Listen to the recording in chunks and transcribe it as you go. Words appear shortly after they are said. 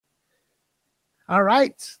All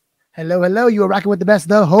right. Hello, hello. You are rocking with the best,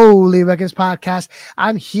 the Holy Ruckus podcast.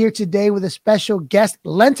 I'm here today with a special guest,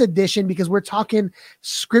 Lent edition, because we're talking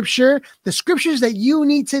scripture, the scriptures that you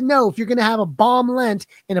need to know if you're going to have a bomb Lent,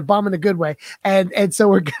 and a bomb in a good way. And so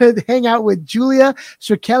we're going to hang out with Julia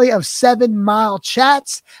Strukely of 7 Mile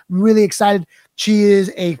Chats. I'm really excited. She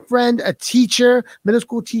is a friend, a teacher, middle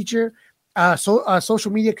school teacher, a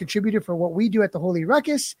social media contributor for what we do at the Holy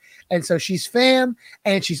Ruckus. And so she's fam,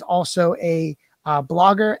 and she's also a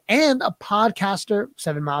blogger and a podcaster,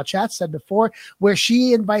 7 Mile Chats, said before, where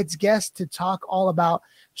she invites guests to talk all about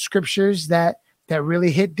scriptures that really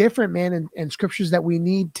hit different, man, and scriptures that we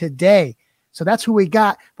need today. So that's who we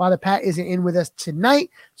got. Father Pat isn't in with us tonight.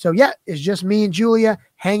 So yeah, it's just me and Julia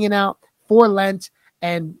hanging out for Lent.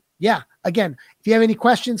 And yeah, again, if you have any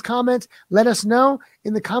questions, comments, let us know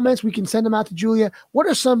in the comments. We can send them out to Julia. What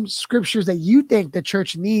are some scriptures that you think the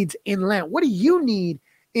church needs in Lent? What do you need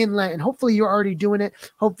in Lent? And hopefully you're already doing it.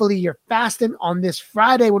 Hopefully you're fasting on this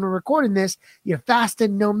Friday when we're recording this. You're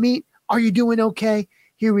fasting, no meat. Are you doing okay?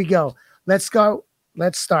 Here we go. Let's go.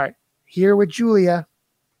 Let's start here with Julia.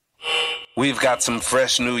 We've got some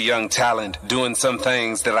fresh new young talent doing some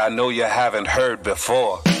things that I know you haven't heard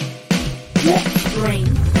before. Let's bring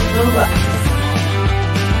the ruckus.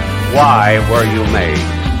 Why were you made?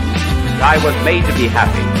 I was made to be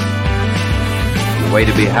happy. The way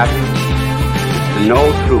to be happy? To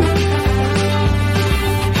know truth,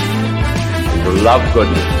 and to love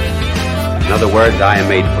goodness. In other words, I am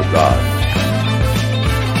made for God.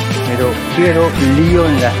 Pero quiero lío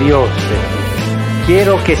en las dioses.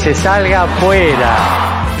 Quiero que se salga afuera.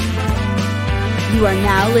 You are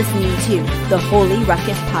now listening to the Holy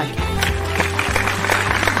Ruckus podcast.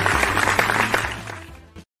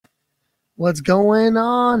 What's going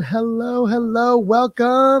on? Hello, hello.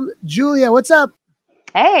 Welcome. Julia, what's up?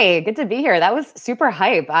 Hey, good to be here. That was super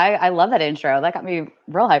hype. I love that intro. That got me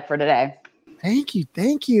real hype for today. Thank you.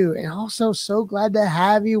 Thank you. And also so glad to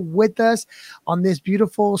have you with us on this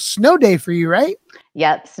beautiful snow day for you, right?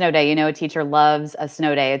 Yep, snow day. You know, a teacher loves a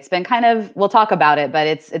snow day. It's been kind of, we'll talk about it, but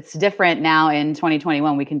it's different now in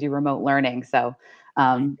 2021. We can do remote learning. So,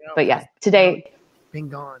 but yeah, today. Been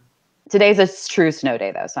gone. Today's a true snow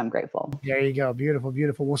day, though, so I'm grateful. There you go. Beautiful,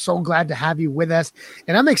 beautiful. We're so glad to have you with us.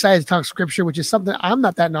 And I'm excited to talk scripture, which is something I'm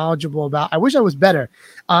not that knowledgeable about. I wish I was better.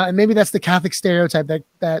 And maybe that's the Catholic stereotype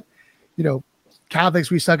that you know,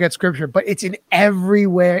 Catholics, we suck at scripture, but it's in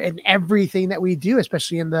everywhere and everything that we do,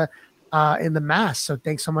 especially in the Mass. So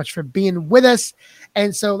thanks so much for being with us.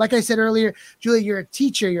 And so, like I said earlier, Julia, you're a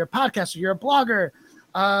teacher, you're a podcaster, you're a blogger,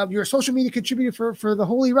 you're a social media contributor for the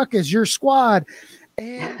Holy Ruckus, your squad.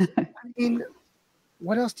 And I mean,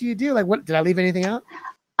 what else do you do? Like, what did I leave anything out?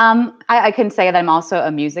 I can say that I'm also a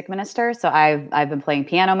music minister. So I've been playing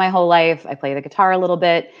piano my whole life. I play the guitar a little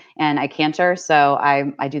bit, and I cantor. So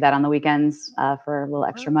I do that on the weekends for a little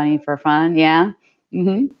extra money for fun. Yeah.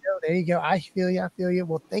 Mm-hmm. There you go. I feel you. I feel you.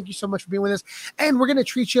 Well, thank you so much for being with us. And we're going to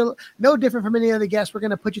treat you no different from any other guests. We're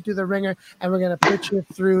going to put you through the ringer, and we're going to put you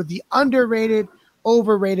through the underrated,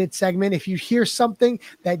 overrated segment. If you hear something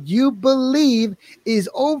that you believe is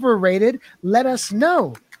overrated, let us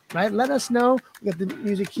know, right? Let us know. We got the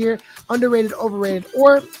music here. Underrated, overrated,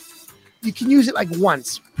 or you can use it like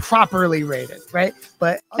once, properly rated, right?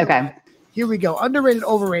 But okay, here we go. Underrated,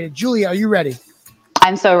 overrated. Julia, are you ready?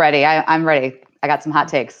 I'm so ready. I'm ready. I got some hot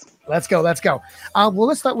takes. Let's go. Let's go. Well,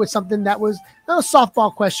 let's start with something that was a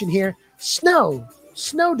softball question here. Snow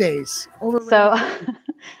days. Overrated. So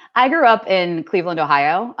I grew up in Cleveland,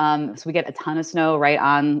 Ohio. So we get a ton of snow right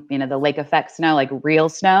on, the lake effect snow, like real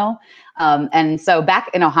snow. And so back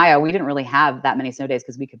in Ohio, we didn't really have that many snow days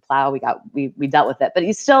because we could plow. We dealt with it. But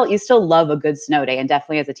you still love a good snow day. And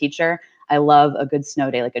definitely as a teacher, I love a good snow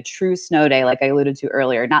day, like a true snow day, like I alluded to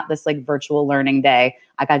earlier, not this like virtual learning day.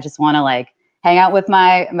 Like I just want to like hang out with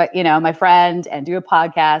my friend and do a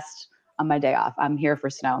podcast on my day off. I'm here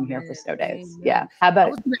for snow. I'm here for snow days. Yeah. How about?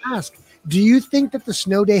 I was going to ask, do you think that the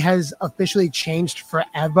snow day has officially changed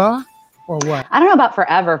forever, or what? I don't know about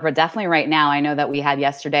forever, but definitely right now. I know that we had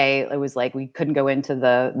yesterday. It was like we couldn't go into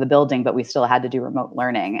the building, but we still had to do remote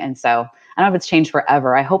learning. And so I don't know if it's changed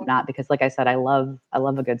forever. I hope not, because like I said, I love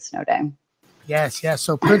a good snow day. Yes.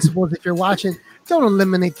 So principals, if you're watching, don't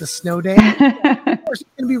eliminate the snow day. Of course, it's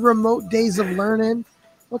going to be remote days of learning.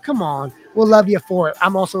 Well, come on. We'll love you for it.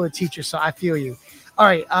 I'm also a teacher, so I feel you. All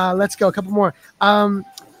right, let's go. A couple more.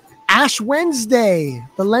 Ash Wednesday.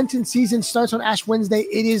 The Lenten season starts on Ash Wednesday.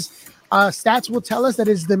 It is, stats will tell us that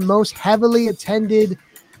it's the most heavily attended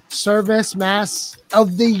service mass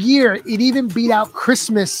of the year. It even beat out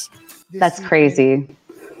Christmas. That's crazy.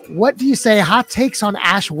 What do you say? Hot takes on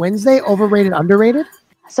Ash Wednesday? Overrated, underrated?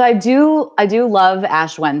 So I do love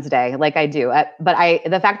Ash Wednesday, like I do. But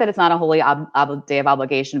the fact that it's not a holy day of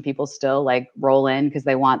obligation, people still like roll in because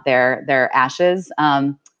they want their ashes.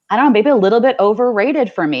 I don't know, maybe a little bit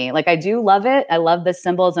overrated for me. Like I do love it. I love the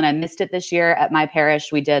symbols, and I missed it this year at my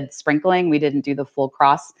parish. We did sprinkling. We didn't do the full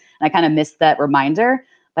cross, and I kind of missed that reminder.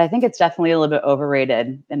 But I think it's definitely a little bit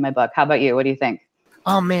overrated in my book. How about you? What do you think?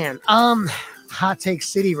 Oh man, hot take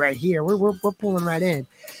city right here. We're pulling right in.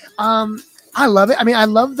 I love it. I mean, I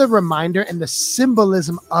love the reminder and the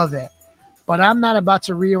symbolism of it, but I'm not about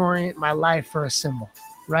to reorient my life for a symbol,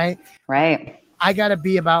 right? Right. I got to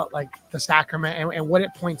be about like the sacrament and what it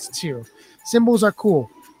points to. Symbols are cool.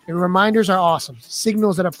 And reminders are awesome.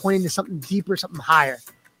 Signals that are pointing to something deeper, something higher.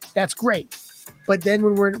 That's great. But then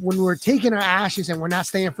when we're taking our ashes and we're not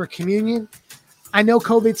staying for communion, I know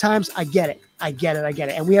COVID times, I get it.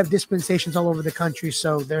 And we have dispensations all over the country,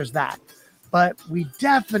 so there's that. But we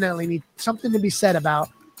definitely need something to be said about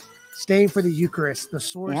staying for the Eucharist, the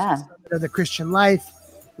source of the Christian life.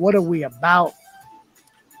 What are we about?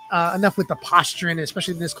 Enough with the posturing,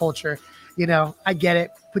 especially in this culture. You know, I get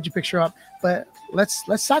it. Put your picture up, but let's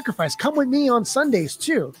sacrifice. Come with me on Sundays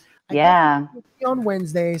too. On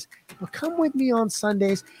Wednesdays, but come with me on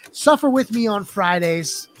Sundays. Suffer with me on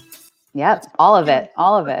Fridays. Yep, all of it.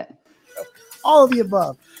 All of the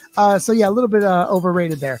above. So yeah, a little bit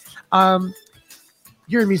overrated there.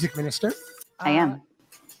 You're a music minister. I am.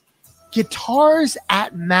 Guitars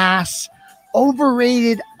at Mass,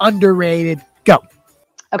 overrated, underrated. Go.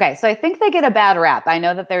 Okay, so I think they get a bad rap. I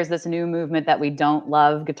know that there's this new movement that we don't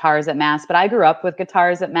love guitars at Mass, but I grew up with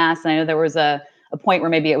guitars at Mass, and I know there was a point where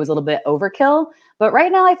maybe it was a little bit overkill. But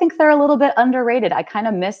right now, I think they're a little bit underrated. I kind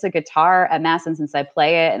of miss a guitar at Mass, and since I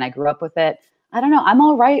play it and I grew up with it, I don't know. I'm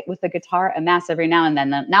all right with the guitar at Mass every now and then.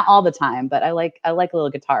 Not all the time, but I like a little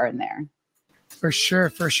guitar in there. For sure.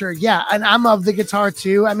 Yeah, and I'm of the guitar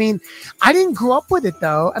too. I mean, I didn't grow up with it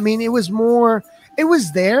though. I mean, it was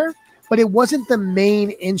there, but it wasn't the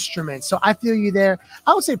main instrument. So I feel you there.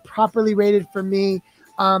 I would say properly rated for me.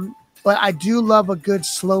 But I do love a good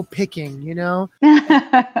slow picking, you know,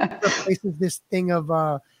 replaces this thing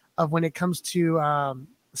of when it comes to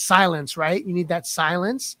silence, right? You need that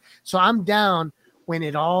silence. So I'm down when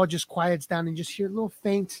it all just quiets down and just hear a little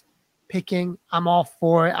faint picking. I'm all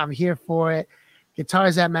for it. I'm here for it.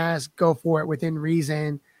 Guitars at Mass, go for it within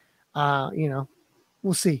reason. You know,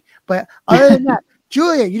 we'll see. But other than that,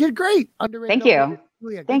 Julia, you did great. Underrated. Thank you.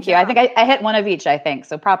 Julia, thank you. I think I hit one of each, I think.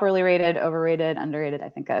 So properly rated, overrated, underrated. I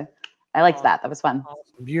think I liked that. That was fun.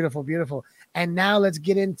 Awesome. Beautiful. And now let's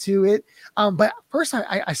get into it. But first,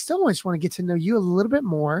 I still just want to get to know you a little bit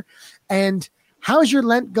more. And how's your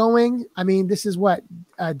Lent going? I mean, this is what,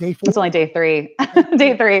 day 4? It's only day 3.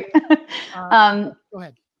 Day 3. Go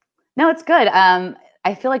ahead. No, it's good.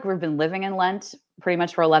 I feel like we've been living in Lent pretty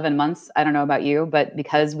much for 11 months. I don't know about you, but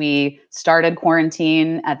because we started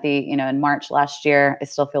quarantine at in March last year, I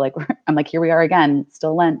still feel like I'm like, here we are again,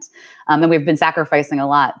 still Lent. And we've been sacrificing a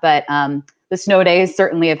lot, but the snow days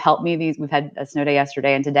certainly have helped me. We've had a snow day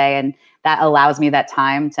yesterday and today, and that allows me that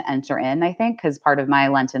time to enter in, I think, because part of my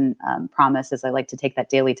Lenten promise is I like to take that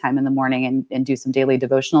daily time in the morning and do some daily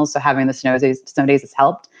devotionals. So having the snow days has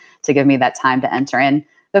helped to give me that time to enter in.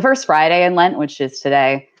 The first Friday in Lent, which is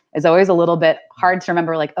today, is always a little bit hard to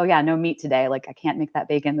remember, like, oh yeah, no meat today. Like I can't make that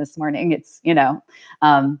bacon this morning. It's,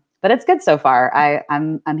 but it's good so far.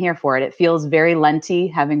 I'm here for it. It feels very Lenty,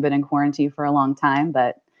 having been in quarantine for a long time,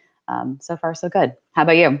 but so far so good. How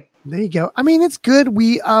about you? There you go. I mean, it's good.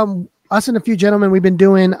 We, us and a few gentlemen, we've been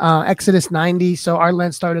doing Exodus 90. So our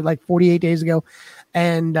Lent started like 48 days ago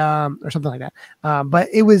and, or something like that. But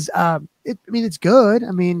it was, it's good.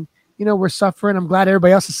 I mean, we're suffering. I'm glad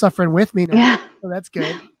everybody else is suffering with me now. Yeah. So that's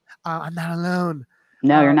good. I'm not alone.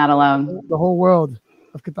 No, you're not alone. The whole world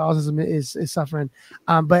of Catholicism is suffering,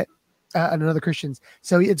 but and other Christians.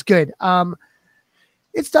 So it's good.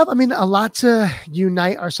 It's tough. I mean, a lot to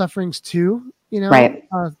unite our sufferings too. Right.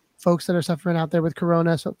 Folks that are suffering out there with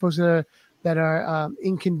Corona, so folks that are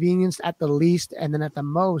inconvenienced at the least, and then at the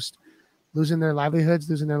most, losing their livelihoods,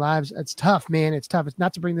 losing their lives. It's tough, man. It's tough. It's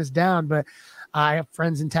not to bring this down, but I have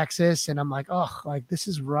friends in Texas, and I'm like, oh, like this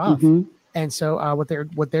is rough. Mm-hmm. And so what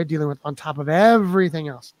they're dealing with on top of everything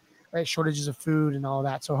else, right? Shortages of food and all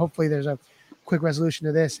that. So hopefully there's a quick resolution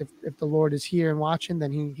to this. If the Lord is here and watching,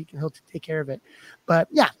 then he'll take care of it. But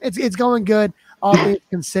yeah, it's going good. All things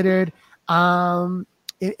considered.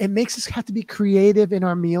 It makes us have to be creative in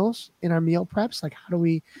our meals, in our meal preps. Like how do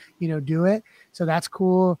we, do it? So that's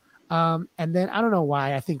cool. And then I don't know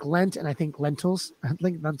why I think Lent and I think lentils. I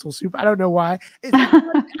think lentil soup. I don't know why. I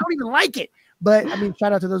don't even like it. But I mean,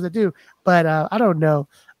 shout out to those that do. But I don't know.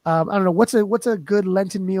 I don't know, what's a good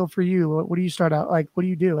Lenten meal for you? What do you start out like? What do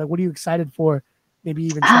you do? Like, what are you excited for? Maybe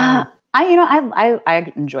even trying.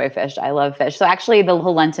 I enjoy fish. I love fish. So actually the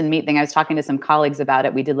whole Lenten meat thing, I was talking to some colleagues about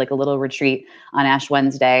it. We did like a little retreat on Ash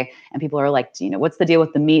Wednesday, and people are like, what's the deal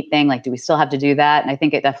with the meat thing? Like, do we still have to do that? And I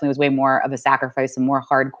think it definitely was way more of a sacrifice and more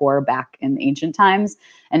hardcore back in ancient times.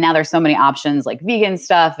 And now there's so many options like vegan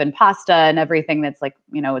stuff and pasta and everything that's like,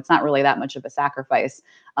 it's not really that much of a sacrifice.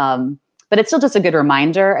 But it's still just a good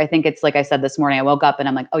reminder. I think it's like I said this morning, I woke up and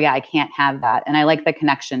I'm like, oh yeah, I can't have that. And I like the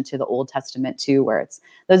connection to the Old Testament too, where it's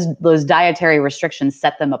those dietary restrictions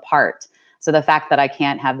set them apart. So the fact that I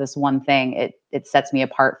can't have this one thing, it sets me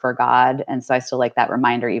apart for God. And so I still like that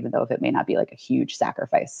reminder, even though if it may not be like a huge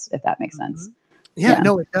sacrifice, if that makes sense. Yeah,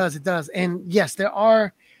 no, it does. It does. And yes, there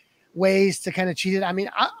are ways to kind of cheat it. I mean,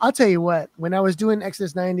 I'll tell you what, when I was doing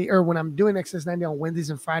Exodus 90, or when I'm doing Exodus 90 on Wednesdays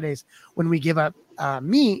and Fridays, when we give up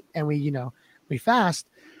meat and we fast,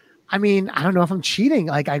 I mean, I don't know if I'm cheating.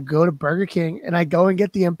 Like, I go to Burger King and I go and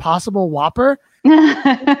get the Impossible Whopper.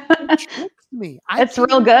 It tricks me. It's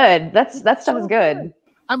real good. That stuff is good.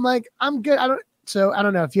 I'm like, I'm good. I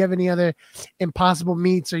don't know if you have any other Impossible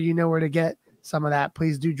meats or where to get some of that.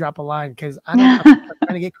 Please do drop a line, because I'm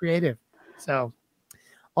trying to get creative. So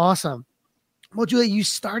awesome. Well, Julia, you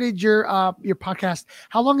started your podcast.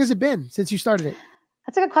 How long has it been since you started it?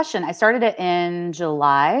 That's a good question. I started it in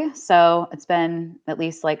July. So it's been at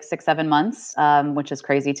least like 6-7 months, which is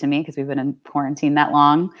crazy to me because we've been in quarantine that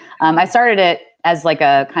long. I started it as like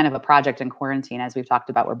a kind of a project in quarantine. As we've talked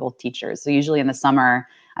about, we're both teachers. So usually in the summer,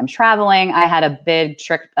 I'm traveling. I had a big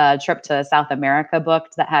trip to South America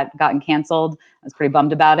booked that had gotten canceled. I was pretty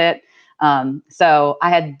bummed about it. So I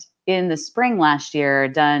had, in the spring last year,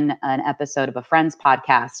 done an episode of a friend's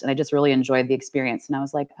podcast, and I just really enjoyed the experience. And I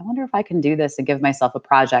was like, I wonder if I can do this and give myself a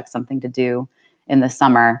project, something to do in the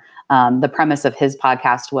summer. The premise of his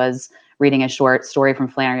podcast was reading a short story from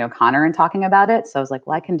Flannery O'Connor and talking about it. So I was like,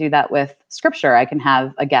 well, I can do that with scripture. I can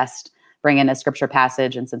have a guest bring in a scripture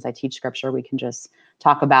passage. And since I teach scripture, we can just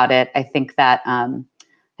talk about it. I think that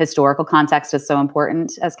historical context is so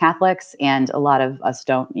important as Catholics, and a lot of us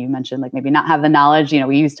don't. You mentioned like maybe not have the knowledge.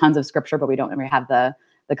 We use tons of scripture, but we don't really have the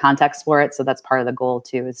context for it. So that's part of the goal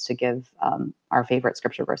too, is to give our favorite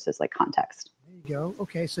scripture verses like context. There you go.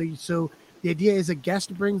 Okay, so the idea is a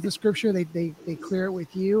guest brings the scripture. They clear it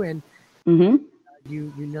with you, and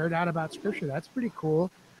you nerd out about scripture. That's pretty cool.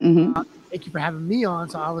 Thank you for having me on.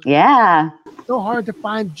 So it's so hard to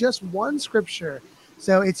find just one scripture.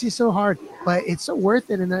 So it's just so hard, but it's so worth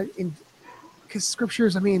it. And because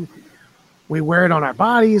scriptures, I mean, we wear it on our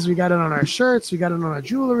bodies, we got it on our shirts, we got it on our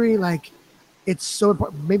jewelry. Like, it's so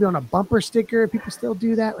important. Maybe on a bumper sticker, people still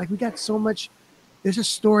do that. Like, we got so much. There's a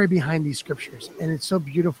story behind these scriptures, and it's so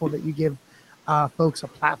beautiful that you give folks a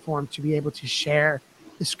platform to be able to share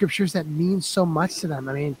the scriptures that mean so much to them.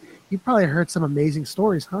 I mean, you've probably heard some amazing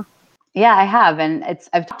stories, huh? Yeah, I have. And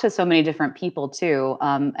I've talked to so many different people too.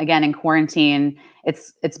 Again, in quarantine,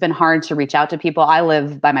 it's been hard to reach out to people. I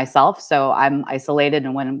live by myself, so I'm isolated.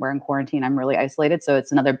 And when we're in quarantine, I'm really isolated. So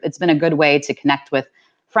it's been a good way to connect with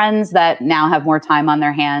friends that now have more time on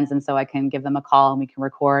their hands. And so I can give them a call and we can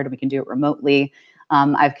record and we can do it remotely.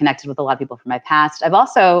 I've connected with a lot of people from my past. I've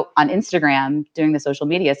also, on Instagram, doing the social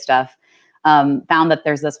media stuff, found that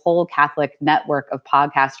there's this whole Catholic network of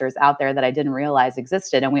podcasters out there that I didn't realize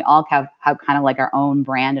existed. And we all have kind of like our own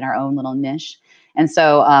brand and our own little niche. And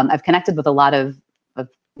so I've connected with a lot of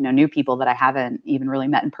new people that I haven't even really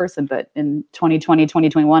met in person. But in 2020,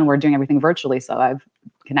 2021, we're doing everything virtually. So I've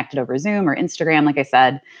connected over Zoom or Instagram, like I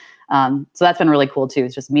said. So that's been really cool too.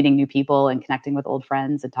 It's just meeting new people and connecting with old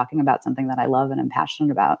friends and talking about something that I love and am passionate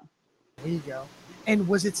about. There you go. And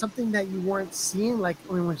was it something that you weren't seeing? Like,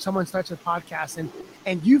 when someone starts a podcast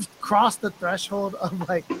and you've crossed the threshold of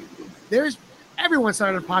like, everyone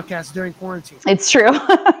started a podcast during quarantine. It's true.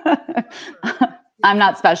 I'm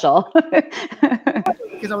not special.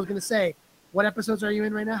 Because I was going to say, what episodes are you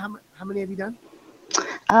in right now? How many have you done?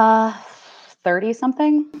 30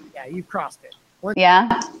 something. Yeah, you've crossed it.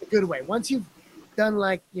 Yeah. A good way. Once you've done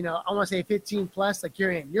like, I want to say 15 plus, like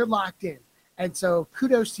you're locked in. And so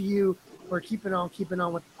kudos to you for keeping on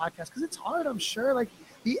with the podcast, because it's hard, I'm sure, like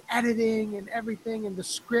the editing and everything and the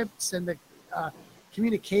scripts and the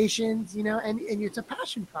communications, and it's a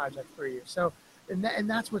passion project for you. So, and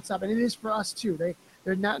that's what's up. And it is for us too.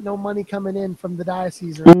 There's no money coming in from the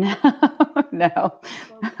diocese. No.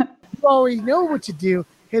 You already know what to do.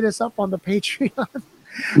 Hit us up on the Patreon.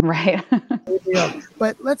 Right.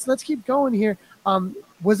 But let's keep going here.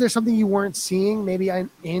 Was there something you weren't seeing maybe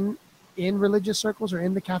in religious circles or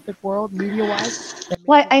in the Catholic world, media wise?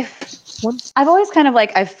 Well, I've always kind of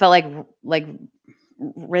I felt like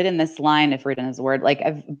written this line, if written is a word, like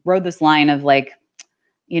I've wrote this line of like,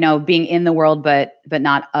 being in the world, but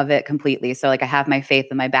not of it completely. So like I have my faith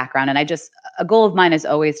and my background, and a goal of mine has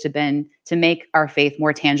always been to make our faith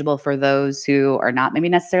more tangible for those who are not maybe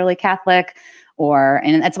necessarily Catholic,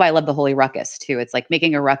 and that's why I love the Holy Ruckus too. It's like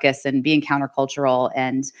making a ruckus and being countercultural.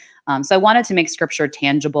 And so I wanted to make scripture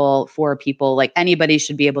tangible for people. Like anybody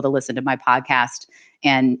should be able to listen to my podcast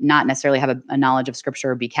and not necessarily have a knowledge of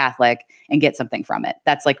scripture or be Catholic and get something from it.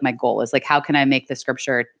 That's like my goal, is like, how can I make the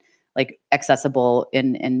scripture like accessible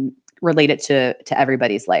and relate it to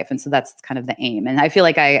everybody's life? And so that's kind of the aim. And I feel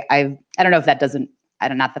like I don't know if that doesn't,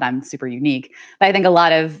 not that I'm super unique, but I think a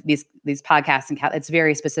lot of these podcasts and it's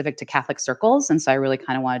very specific to Catholic circles. And so I really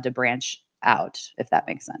kind of wanted to branch out, if that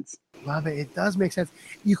makes sense. Love it. It does make sense.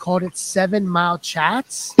 You called it 7 Mile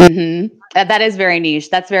Chats. Mm-hmm. That is very niche.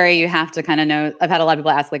 That's very, you have to kind of know. I've had a lot of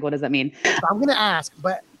people ask, like, what does that mean? So I'm going to ask,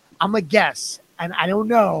 but I'm a guess, and I don't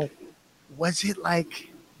know. Was it like,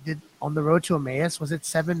 on the road to Emmaus, was it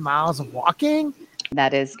 7 miles of walking?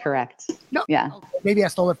 That is correct. No. Yeah. Okay, maybe I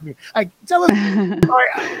stole it from you. Tell us.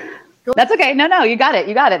 That's okay. No, you got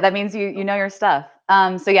it. That means you know your stuff.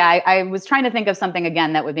 So yeah, I was trying to think of something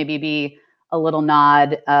again that would maybe be a little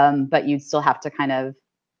nod, but you'd still have to kind of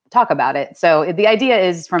talk about it. So the idea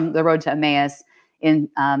is from the road to Emmaus.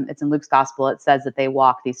 It's in Luke's gospel. It says that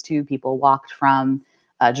these two people walked from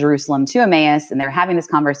Jerusalem to Emmaus, and they're having this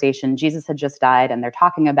conversation. Jesus had just died, and they're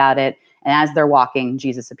talking about it. And as they're walking,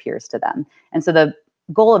 Jesus appears to them. And so the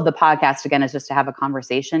goal of the podcast, again, is just to have a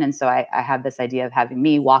conversation. And so I have this idea of having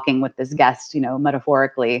me walking with this guest,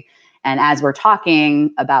 metaphorically. And as we're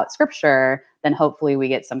talking about scripture, then hopefully we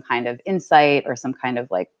get some kind of insight or some kind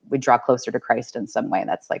of like, we draw closer to Christ in some way.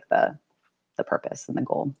 That's like the purpose and the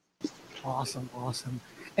goal. Awesome.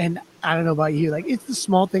 And I don't know about you, like it's the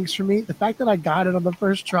small things for me. The fact that I got it on the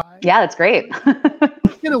first try. Yeah, that's great. I'm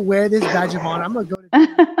gonna wear this badge of honor. I'm gonna go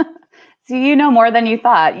to. So you know more than you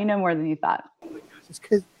thought. Oh my gosh, it's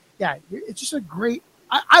because it's just a great.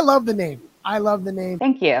 I love the name.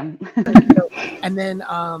 Thank you. And then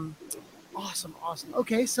awesome.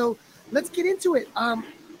 Okay, so let's get into it.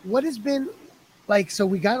 What has been like? So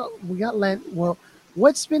we got Lent. Well,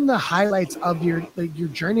 what's been the highlights of your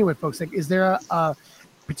journey with folks? Like, is there a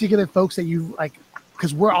particular folks that you like?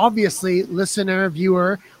 Because we're obviously listener,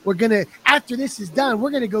 viewer. We're gonna, after this is done, we're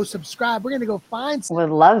gonna go subscribe. We're gonna go find. Would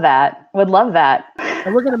love that.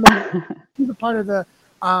 And we're gonna make a part of the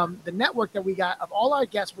network that we got of all our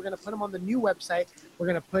guests. We're gonna put them on the new website. We're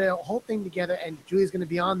gonna put a whole thing together, and Julia's gonna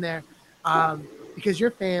be on there because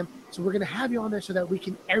you're fam. So we're gonna have you on there so that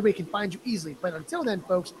everybody can find you easily. But until then,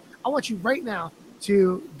 folks, I want you right now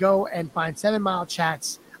to go and find 7 Mile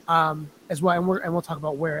Chats as well, and we'll talk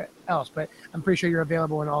about where else. But I'm pretty sure you're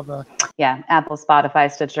available in all the Apple,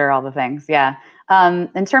 Spotify, Stitcher, all the things. Yeah.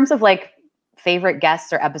 In terms of like favorite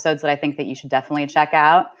guests or episodes that I think that you should definitely check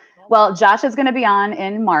out. Well, Josh is going to be on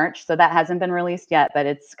in March, so that hasn't been released yet, but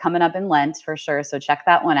it's coming up in Lent for sure. So check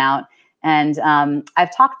that one out. And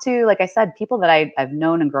I've talked to, like I said, people that I've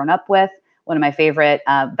known and grown up with. One of my favorite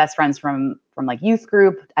best friends from like youth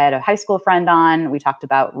group. I had a high school friend on. We talked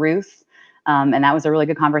about Ruth. And that was a really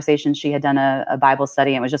good conversation. She had done a Bible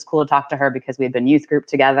study, and it was just cool to talk to her because we had been youth group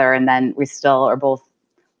together. And then we still are both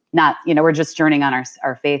not, we're just journeying on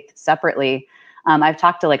our faith separately. I've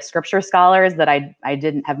talked to like scripture scholars that I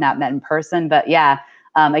have not met in person, but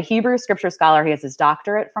a Hebrew scripture scholar. He has his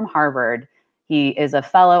doctorate from Harvard. He is a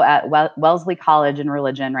fellow at Wellesley College in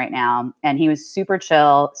religion right now. And he was super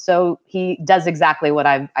chill. So he does exactly what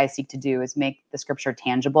I seek to do, is make the scripture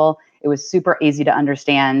tangible. It was super easy to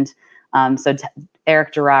understand.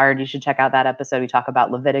 Eric Gerard, you should check out that episode. We talk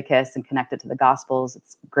about Leviticus and connect it to the Gospels.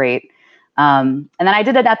 It's great. And then I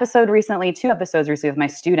did 2 episodes recently with my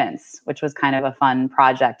students, which was kind of a fun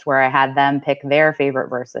project where I had them pick their favorite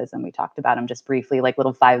verses, and we talked about them just briefly, like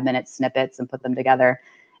little 5-minute snippets, and put them together.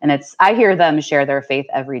 And I hear them share their faith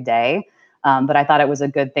every day. But I thought it was a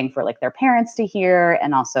good thing for like their parents to hear,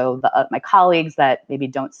 and also my colleagues that maybe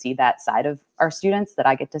don't see that side of our students that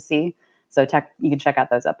I get to see. So you can check out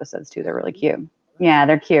those episodes too. They're really cute. Yeah,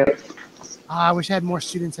 they're cute. I wish I had more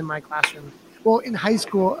students in my classroom. Well, in high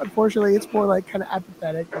school, unfortunately, it's more like kind of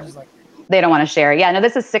apathetic. It's like they don't want to share. Yeah, no,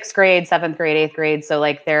 this is 6th grade, 7th grade, 8th grade. So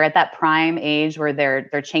like they're at that prime age where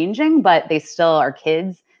they're changing, but they still are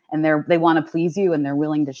kids, and they want to please you, and they're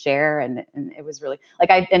willing to share. And it was really like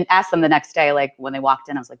I asked them the next day, like when they walked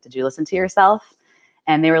in, I was like, "Did you listen to yourself?"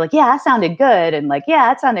 And they were like, "Yeah, that sounded good," and like, "Yeah,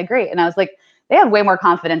 that sounded great." And I was like, they have way more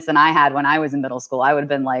confidence than I had when I was in middle school. I would have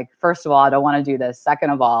been like, first of all, I don't want to do this. Second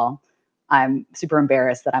of all, I'm super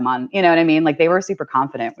embarrassed that I'm on, you know what I mean? Like they were super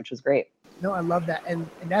confident, which was great. No, I love that. And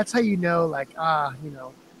that's how you know, like, you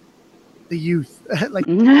know, the youth. Like,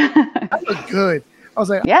 that was good. I was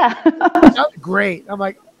like, Yeah. that was great. I'm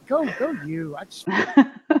like, go you. I just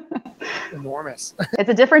enormous. It's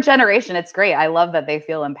a different generation. It's great. I love that they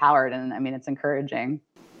feel empowered, and I mean, it's encouraging.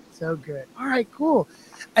 So good. All right, cool.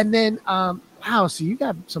 And then, wow, so you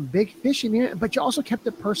got some big fish in here, but you also kept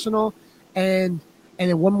it personal. And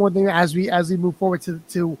then one more thing as we move forward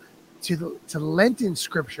to Lenten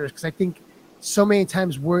scriptures, because I think so many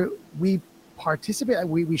times we participate, like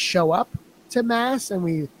we show up to mass and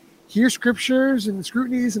we hear scriptures and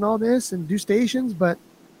scrutinies and all this and do stations, but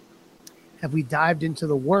have we dived into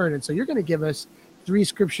the word? And so you're going to give us 3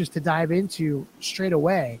 scriptures to dive into straight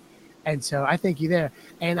away. And so I thank you there.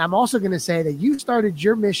 And I'm also going to say that you started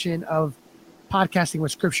your mission of podcasting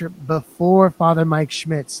with scripture before Father Mike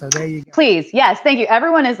Schmitz. So there you go. Please. Yes. Thank you.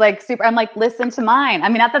 Everyone is like super, I'm like, listen to mine. I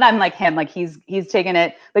mean, not that I'm like him, like he's taken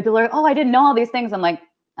it, but people are like, oh, I didn't know all these things. I'm like,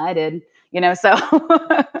 I did, you know, so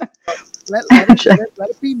let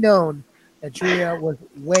it be known that Julia was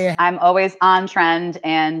way ahead. I'm always on trend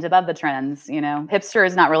and above the trends, you know. Hipster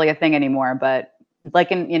is not really a thing anymore, but like,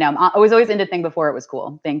 you know, I was always into thing before it was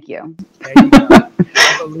cool. Thank you. There you go.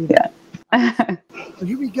 I believe it. So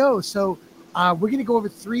here we go. So we're going to go over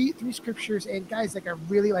three scriptures, and guys, like, I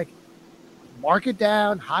really like mark it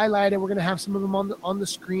down, highlight it. We're going to have some of them on the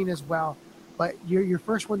screen as well. But your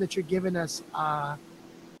first one that you're giving us,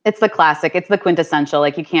 it's the classic. It's the quintessential.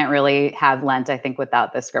 Like, you can't really have Lent, I think,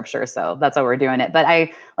 without this scripture. So that's why we're doing it. But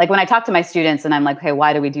I like when I talk to my students and I'm like, hey,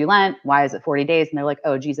 why do we do Lent? Why is it 40 days? And they're like,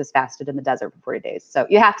 oh, Jesus fasted in the desert for 40 days. So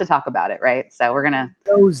you have to talk about it, right? So we're going to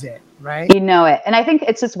knows it, right? You know it. And I think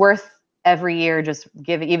it's just worth every year, just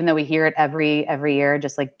giving, even though we hear it every year,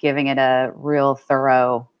 just like giving it a real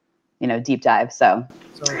thorough, you know, deep dive. So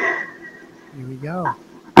here we go.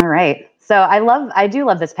 All right. So I do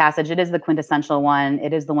love this passage. It is the quintessential one.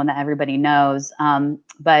 It is the one that everybody knows.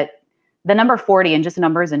 But the number 40 and just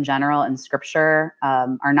numbers in general in scripture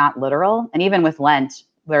are not literal. And even with Lent,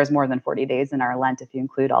 there's more than 40 days in our Lent if you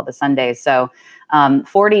include all the Sundays. So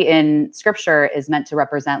 40 in scripture is meant to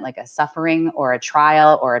represent like a suffering or a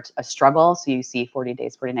trial or a struggle. So you see 40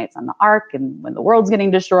 days, 40 nights on the ark, and when the world's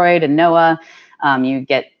getting destroyed, and Noah, you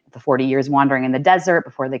get the 40 years wandering in the desert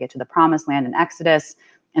before they get to the promised land in Exodus.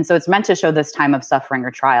 And so it's meant to show this time of suffering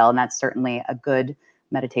or trial. And that's certainly a good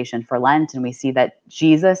meditation for Lent. And we see that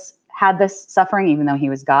Jesus had this suffering, even though he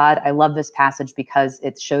was God. I love this passage because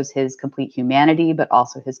it shows his complete humanity, but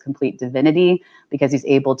also his complete divinity, because he's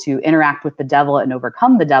able to interact with the devil and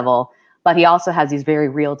overcome the devil. But he also has these very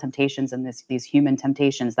real temptations and these human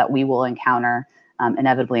temptations that we will encounter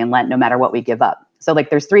inevitably in Lent, no matter what we give up. So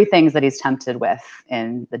like there's 3 things that he's tempted with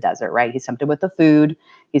in the desert, right? He's tempted with the food,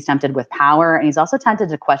 he's tempted with power, and he's also tempted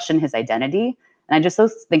to question his identity. And I just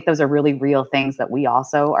think those are really real things that we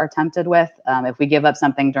also are tempted with. If we give up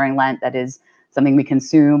something during Lent that is something we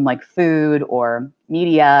consume, like food or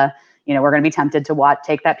media, you know, we're going to be tempted to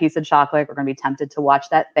take that piece of chocolate. We're going to be tempted to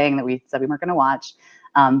watch that thing that we said we weren't going to watch.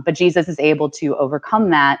 But Jesus is able to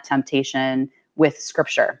overcome that temptation with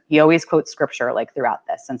scripture. He always quotes scripture like throughout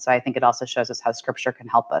this. And so I think it also shows us how scripture can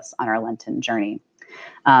help us on our Lenten journey.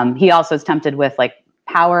 He also is tempted with like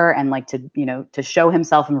power and like to, you know, to show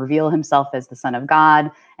himself and reveal himself as the Son of God.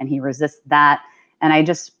 And he resists that. And I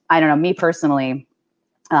don't know, me personally,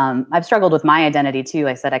 I've struggled with my identity too.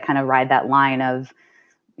 I said, I kind of ride that line of,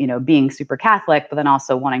 you know, being super Catholic, but then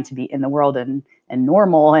also wanting to be in the world and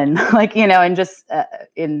normal and like, you know, and just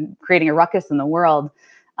in creating a ruckus in the world.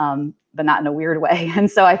 But not in a weird way.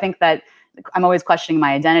 And so I think that I'm always questioning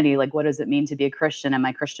my identity. Like, what does it mean to be a Christian? Am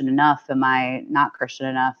I Christian enough? Am I not Christian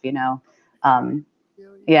enough? You know?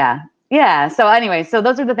 Yeah. So anyway, so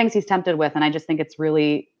those are the things he's tempted with. And I just think it's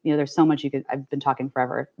really, you know, there's so much I've been talking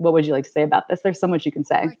forever. What would you like to say about this? There's so much you can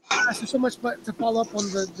say. There's so much, but to follow up on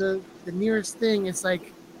the nearest thing, it's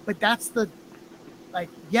like, but that's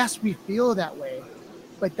yes, we feel that way.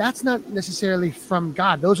 But that's not necessarily from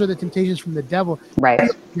God. Those are the temptations from the devil. Right.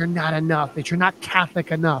 You're not enough, that you're not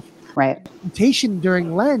Catholic enough. Right. Temptation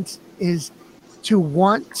during Lent is to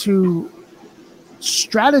want to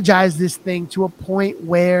strategize this thing to a point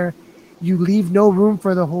where you leave no room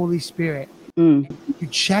for the Holy Spirit. You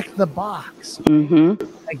check the box. Mm-hmm.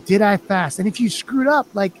 Like, did I fast? And if you screwed up,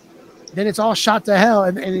 like, then it's all shot to hell.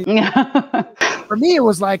 And for me, it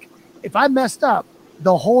was like, if I messed up,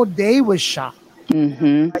 the whole day was shot.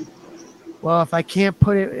 Mm-hmm. Well, if I can't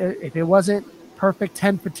put it, if it wasn't perfect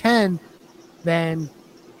 10 for 10, then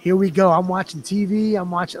here we go. I'm watching TV.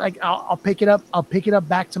 I'm watching, like, I'll pick it up. I'll pick it up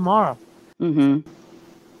back tomorrow. Mm-hmm.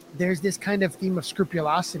 There's this kind of theme of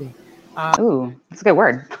scrupulosity. Ooh, that's a good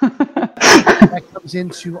word. That comes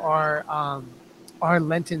into our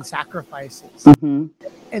Lenten sacrifices. Mm-hmm.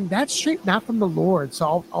 And that's straight not from the Lord.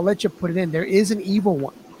 So I'll let you put it in. There is an evil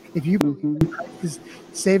one. If you believe that Christ is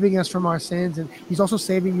saving us from our sins, and he's also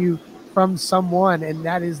saving you from someone, and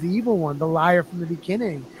that is the evil one, the liar from the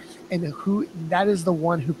beginning. And that is the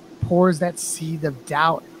one who pours that seed of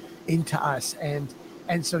doubt into us. And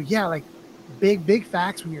so, yeah, like big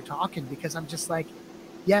facts when you're talking, because I'm just like,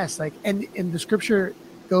 yes, like, and the scripture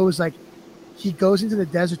goes like, he goes into the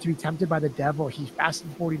desert to be tempted by the devil. He fasted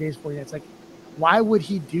 40 days, 40 nights. Like, why would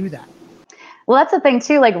he do that? Well, that's the thing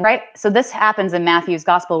too, like, right. So this happens in Matthew's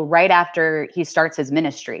gospel right after he starts his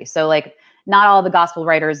ministry. So like, not all the gospel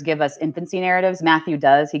writers give us infancy narratives. Matthew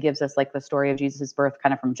does. He gives us like the story of Jesus's birth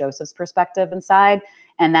kind of from Joseph's perspective inside.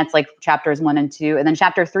 And that's like chapters 1 and 2. And then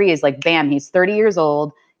chapter 3 is like, bam, he's 30 years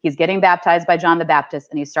old. He's getting baptized by John the Baptist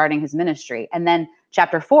and he's starting his ministry. And then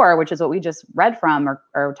chapter 4, which is what we just read from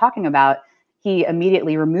or talking about, he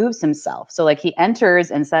immediately removes himself. So like he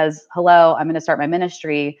enters and says, hello, I'm going to start my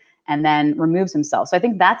ministry, and then removes himself. So I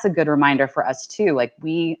think that's a good reminder for us too. Like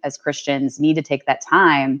we as Christians need to take that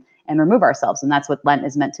time and remove ourselves. And that's what Lent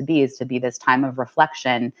is meant to be, is to be this time of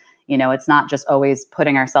reflection. You know, it's not just always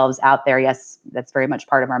putting ourselves out there. Yes, that's very much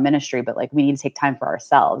part of our ministry, but like we need to take time for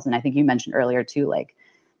ourselves. And I think you mentioned earlier too, like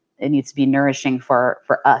it needs to be nourishing for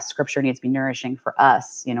us. Scripture needs to be nourishing for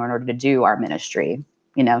us, you know, in order to do our ministry.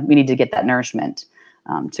 You know, we need to get that nourishment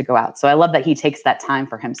to go out. So I love that he takes that time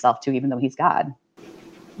for himself too, even though he's God.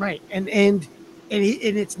 Right. And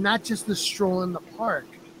it's not just the stroll in the park.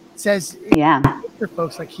 It says, for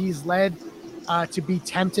folks, like he's led to be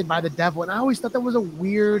tempted by the devil. And I always thought that was a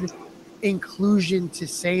weird inclusion to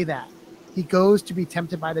say that. He goes to be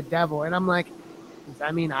tempted by the devil. And I'm like, does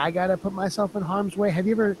that mean I got to put myself in harm's way? Have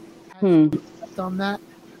you ever done that?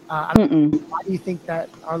 Why do you think that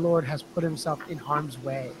our Lord has put himself in harm's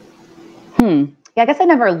way? Yeah, I guess I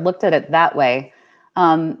never looked at it that way.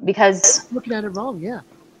 Because looking at it wrong,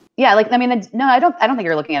 yeah, like I mean, no, I don't think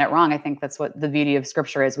you're looking at it wrong. I think that's what the beauty of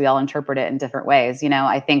Scripture is. We all interpret it in different ways. You know,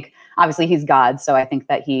 I think obviously he's God, so I think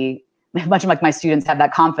that he, much like my students, have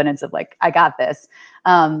that confidence of like, I got this.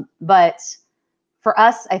 But for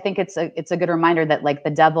us, I think it's a good reminder that like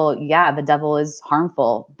the devil is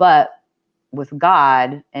harmful, but with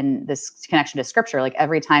God and this connection to Scripture, like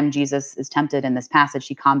every time Jesus is tempted in this passage,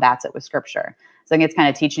 he combats it with Scripture. So I think it's kind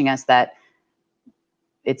of teaching us that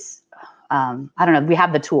it's, I don't know, we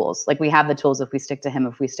have the tools. Like we have the tools if we stick to him,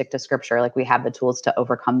 if we stick to Scripture, like we have the tools to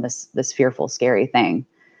overcome this fearful, scary thing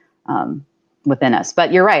within us.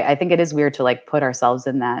 But you're right. I think it is weird to like put ourselves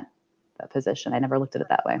in that position. I never looked at it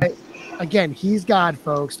that way. Again, he's God,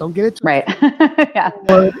 folks. Don't get it right. Yeah.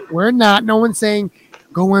 We're not. No one's saying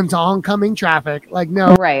go into oncoming traffic. Like,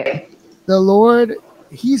 no. Right. The Lord,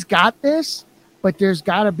 he's got this, but there's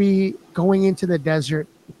got to be going into the desert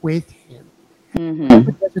with him.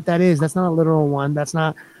 Whatever desert that is, that's not a literal one. That's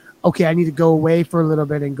not, okay, I need to go away for a little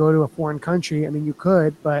bit and go to a foreign country. I mean, you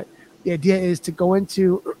could, but the idea is to go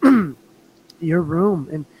into your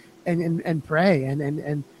room and pray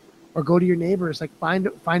and or go to your neighbors. Like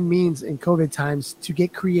find means in COVID times to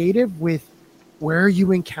get creative with where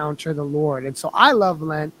you encounter the Lord. And so I love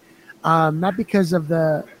Lent, not because of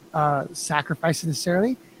the sacrifice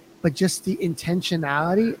necessarily, but just the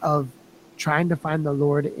intentionality of trying to find the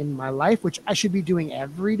Lord in my life, which I should be doing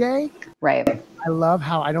every day. Right. I love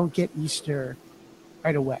how I don't get Easter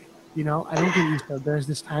right away. You know, I don't get Easter. There's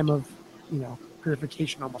this time of, you know,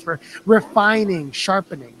 purification, almost refining,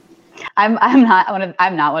 sharpening. I'm not one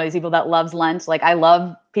of these people that loves Lent. Like I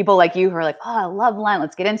love people like you who are like, oh, I love Lent.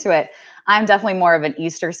 Let's get into it. I'm definitely more of an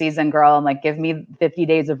Easter season girl. I'm like, give me 50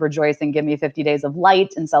 days of rejoicing, give me 50 days of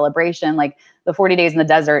light and celebration. Like the 40 days in the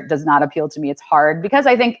desert does not appeal to me. It's hard because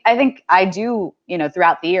I think I do, you know,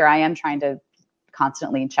 throughout the year, I am trying to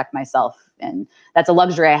constantly check myself. And that's a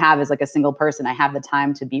luxury I have as like a single person. I have the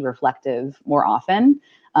time to be reflective more often.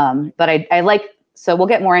 But I like, so we'll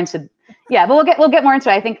get more into, but we'll get more into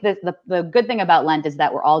it. I think the good thing about Lent is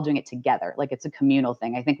that we're all doing it together. Like it's a communal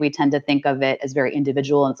thing. I think we tend to think of it as very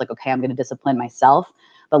individual and it's like, okay, I'm going to discipline myself,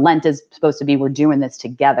 but Lent is supposed to be, we're doing this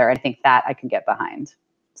together. I think that I can get behind.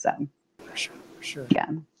 So for sure. Yeah.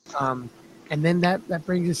 And then that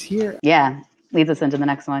brings us here. Yeah. Leads us into the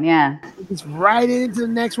next one. Yeah. It's right into the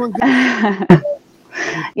next one.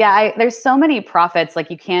 Yeah, there's so many prophets. Like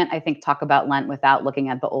you can't, I think, talk about Lent without looking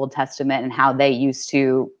at the Old Testament and how they used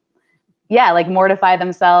to, like mortify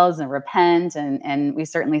themselves and repent. And we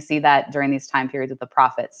certainly see that during these time periods with the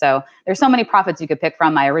prophets. So there's so many prophets you could pick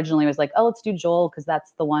from. I originally was like, oh, let's do Joel because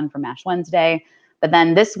that's the one from Ash Wednesday. But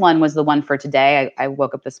then this one was the one for today. I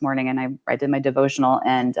woke up this morning and I did my devotional,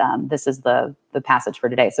 and this is the passage for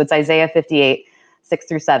today. So it's Isaiah 58,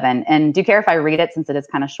 6-7. And do you care if I read it since it is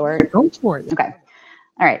kind of short? Go for it. Okay.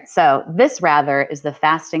 All right. So this rather is the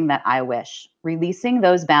fasting that I wish, releasing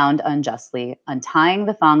those bound unjustly, untying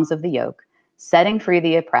the thongs of the yoke, setting free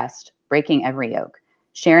the oppressed, breaking every yoke,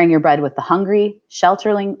 sharing your bread with the hungry,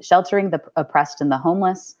 sheltering the oppressed and the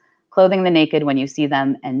homeless, clothing the naked when you see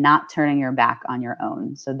them, and not turning your back on your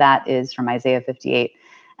own. So that is from Isaiah 58.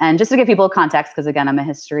 And just to give people context, because again, I'm a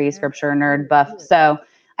history, scripture nerd buff. So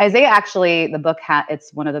Isaiah actually, the book,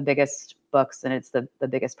 it's one of the biggest books, and it's the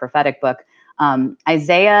biggest prophetic book.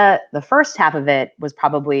 Isaiah, the first half of it was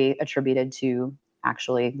probably attributed to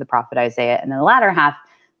actually the prophet Isaiah. And then the latter half,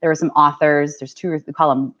 there were some authors, there's two, we call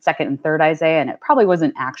them second and third Isaiah, and it probably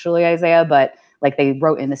wasn't actually Isaiah, but like they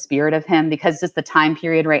wrote in the spirit of him, because just the time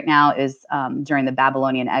period right now is during the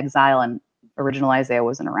Babylonian exile, and original Isaiah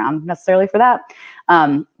wasn't around necessarily for that.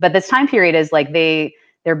 But this time period is like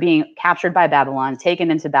they're being captured by Babylon, taken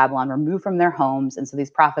into Babylon, removed from their homes. And so these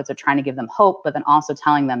prophets are trying to give them hope, but then also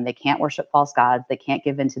telling them they can't worship false gods. They can't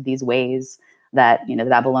give into these ways that, the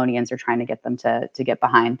Babylonians are trying to get them to get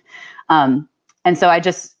behind. And so I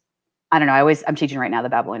don't know, I'm teaching right now the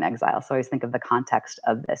Babylonian exile. So I always think of the context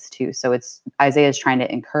of this too. So it's Isaiah is trying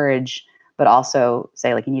to encourage, but also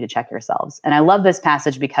say like, you need to check yourselves. And I love this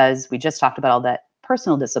passage because we just talked about all that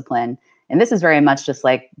personal discipline. And this is very much just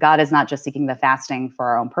like God is not just seeking the fasting for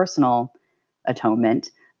our own personal atonement,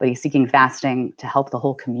 but he's seeking fasting to help the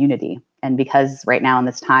whole community. And because right now in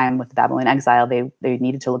this time with the Babylonian exile, they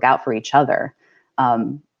needed to look out for each other.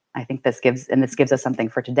 I think this gives us something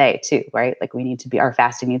for today too, right? Like our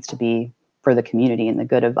fasting needs to be for the community and the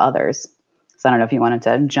good of others. So I don't know if you wanted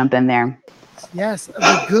to jump in there. Yes,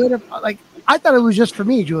 the good of, like, I thought it was just for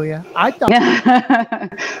me, Julia. I thought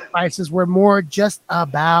sacrifices were more just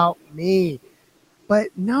about me. But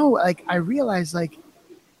no, like I realized, like,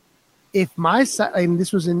 if my son, and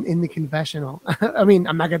this was in the confessional. I mean,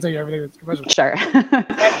 I'm not gonna tell you everything that's confessional. Sure.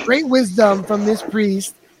 Had great wisdom from this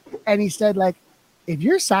priest, and he said, like, if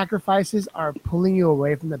your sacrifices are pulling you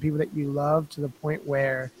away from the people that you love to the point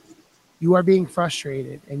where you are being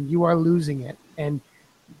frustrated and you are losing it, and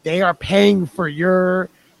they are paying for your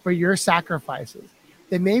sacrifices,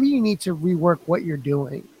 then maybe you need to rework what you're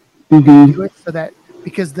doing. Do it so that,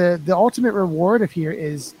 because the ultimate reward of here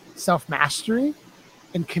is self-mastery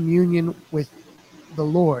and communion with the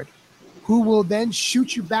Lord, who will then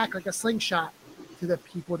shoot you back like a slingshot to the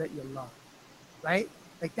people that you love, right?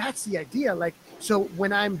 Like that's the idea. Like, so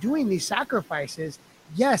when I'm doing these sacrifices,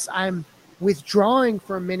 yes, I'm withdrawing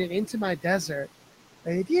for a minute into my desert.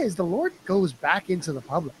 The idea is the Lord goes back into the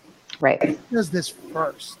public. Right. He does this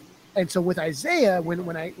first. And so with Isaiah,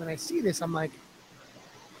 when I see this, I'm like,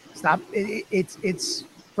 stop. It's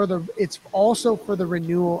also for the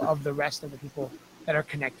renewal of the rest of the people that are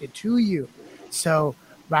connected to you. So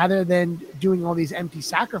rather than doing all these empty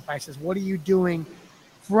sacrifices, what are you doing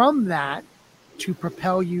from that to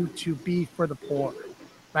propel you to be for the poor,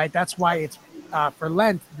 right? That's why it's for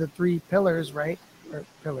Lent, the 3 pillars, right? Or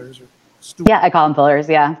pillars, or yeah, I call them pillars.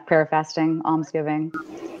 Yeah, prayer, fasting, almsgiving.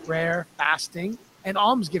 Prayer, fasting, and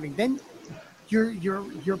almsgiving. Then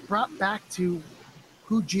you're brought back to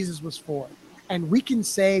who Jesus was for, and we can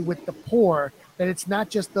say with the poor that it's not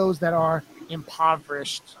just those that are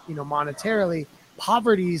impoverished, monetarily.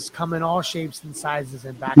 Poverties come in all shapes and sizes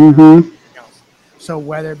and backgrounds. So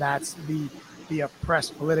whether that's the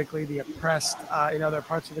oppressed politically, the oppressed in other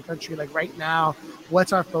parts of the country, like right now,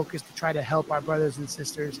 what's our focus to try to help our brothers and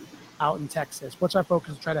sisters out in Texas? What's our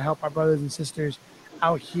focus to try to help our brothers and sisters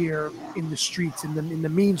out here in the streets, in the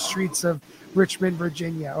mean streets of Richmond,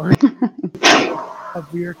 Virginia, or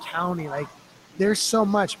of Weir County? Like, there's so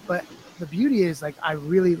much, but the beauty is, like, I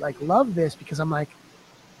really love this because I'm like,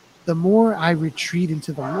 the more I retreat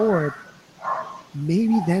into the Lord,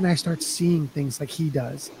 maybe then I start seeing things like he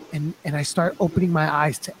does, and I start opening my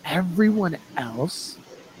eyes to everyone else.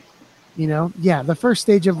 The first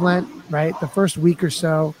stage of Lent, right? The first week or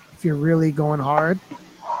so, if you're really going hard,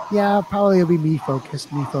 probably it'll be me focused.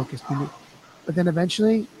 But then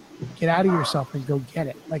eventually, get out of yourself and go get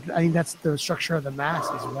it. Like, I think that's the structure of the Mass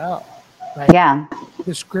as well. Right? Yeah.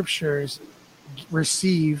 The scriptures,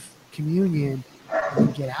 receive communion, and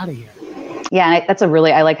then get out of here. Yeah, and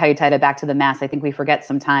I like how you tied it back to the Mass. I think we forget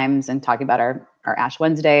sometimes, in talking about our Ash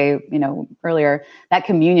Wednesday, earlier, that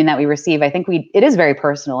communion that we receive. I think it is very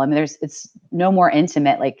personal. I mean, it's no more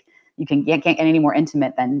intimate. Like, you can't get any more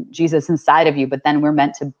intimate than Jesus inside of you. But then we're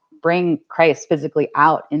meant to bring Christ physically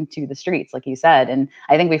out into the streets, like you said. And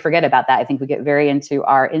I think we forget about that. I think we get very into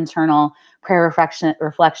our internal prayer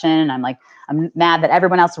reflection. I'm mad that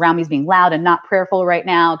everyone else around me is being loud and not prayerful right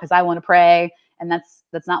now because I want to pray. And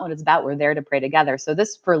that's not what it's about. We're there to pray together. So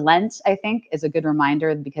this for Lent, I think, is a good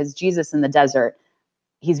reminder, because Jesus in the desert,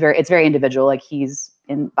 it's very individual. Like he's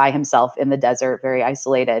by himself in the desert, very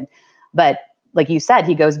isolated. But like you said,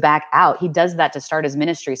 he goes back out. He does that to start his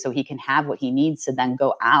ministry so he can have what he needs to then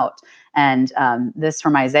go out. And this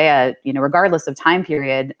from Isaiah, regardless of time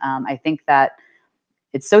period, I think that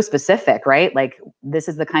it's so specific, right? Like this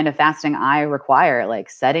is the kind of fasting I require, like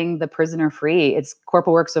setting the prisoner free. It's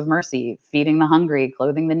corporal works of mercy, feeding the hungry,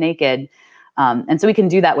 clothing the naked. And so we can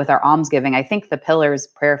do that with our almsgiving. I think the pillars,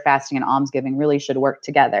 prayer, fasting, and almsgiving, really should work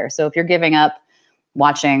together. So if you're giving up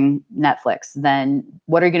watching Netflix, then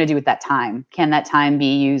what are you going to do with that time? Can that time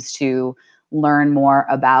be used to learn more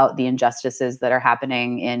about the injustices that are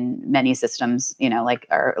happening in many systems,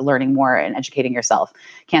 or learning more and educating yourself?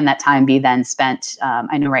 Can that time be then spent?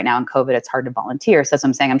 I know right now in COVID, it's hard to volunteer. So that's what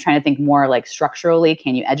I'm saying. I'm trying to think more like structurally,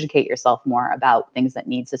 can you educate yourself more about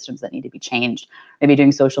systems that need to be changed? Maybe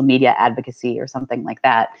doing social media advocacy or something like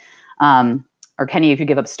that. Or can you, if you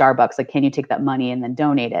give up Starbucks, like, can you take that money and then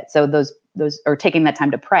donate it? So those are taking that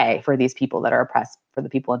time to pray for these people that are oppressed, for the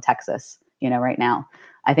people in Texas, right now.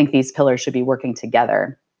 I think these pillars should be working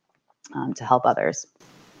together to help others.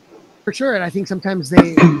 For sure. And I think sometimes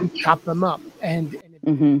they chop them up and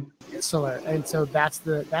insular. And so that's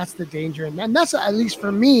the danger. And that's, at least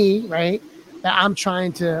for me, right, that I'm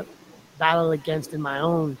trying to battle against in my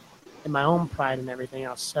own pride and everything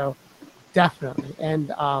else. So definitely.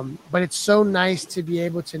 And but it's so nice to be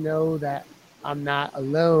able to know that I'm not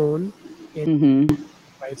alone in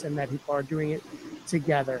place, and that people are doing it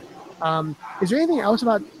together. Is there anything else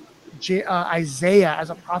about Isaiah as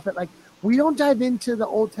a prophet? Like, we don't dive into the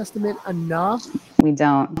Old Testament enough. We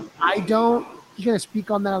don't. I don't. You gonna speak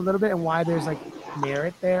on that a little bit and why there's like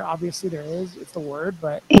merit there? Obviously there is. It's the word,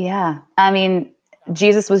 but yeah. I mean,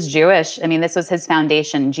 Jesus was Jewish. I mean, this was his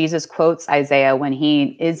foundation. Jesus quotes Isaiah when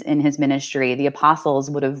he is in his ministry. The apostles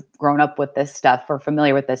would have grown up with this stuff or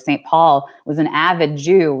familiar with this. St. Paul was an avid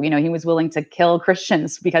Jew. He was willing to kill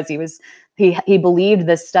Christians because he believed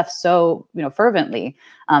this stuff so, fervently.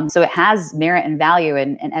 So it has merit and value,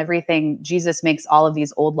 and everything. Jesus makes all of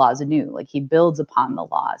these old laws anew. Like, he builds upon the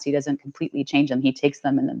laws. He doesn't completely change them. He takes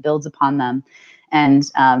them and then builds upon them. And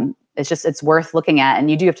it's worth looking at. And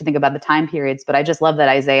you do have to think about the time periods, but I just love that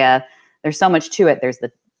Isaiah, there's so much to it. There's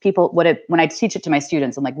the people, when I teach it to my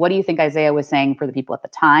students, I'm like, what do you think Isaiah was saying for the people at the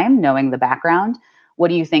time, knowing the background? What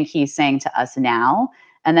do you think he's saying to us now?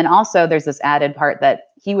 And then also there's this added part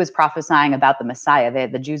that he was prophesying about the Messiah.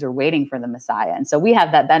 The Jews are waiting for the Messiah. And so we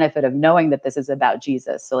have that benefit of knowing that this is about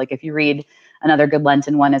Jesus. So like if you read another good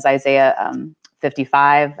Lenten one is Isaiah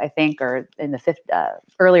 55, I think, or in the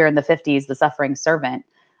earlier in the 50s, the suffering servant,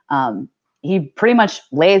 he pretty much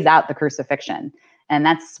lays out the crucifixion. And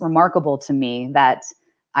that's remarkable to me that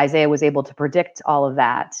Isaiah was able to predict all of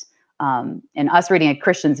that. And us reading it,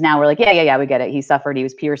 Christians now, we're like, yeah, we get it. He suffered. He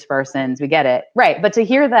was pierced for our sins. We get it. Right. But to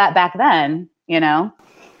hear that back then,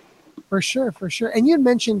 For sure. And you had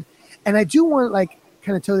mentioned, and I do want to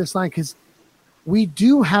kind of toe this line, because we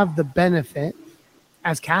do have the benefit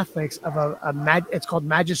as Catholics of it's called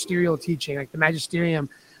magisterial teaching, like the magisterium,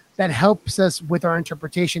 that helps us with our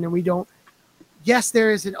interpretation. And we don't, yes,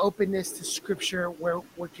 there is an openness to scripture where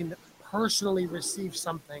we can personally receive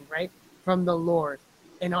something, right, from the Lord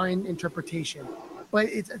in our interpretation. But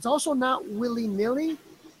it's also not willy-nilly.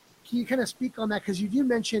 Can you kind of speak on that? Because you do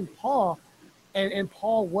mention Paul, and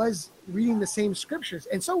Paul was reading the same scriptures,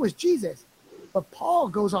 and so was Jesus. But Paul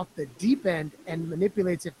goes off the deep end and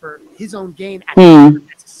manipulates it for his own gain. As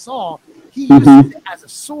Saul, he uses it as a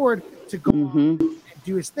sword to go on and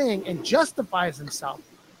do his thing and justifies himself.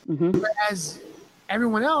 Whereas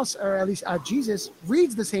everyone else, or at least Jesus,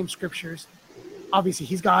 reads the same scriptures. Obviously,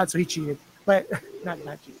 he's God, so he cheated, but not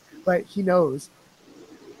cheated, but he knows.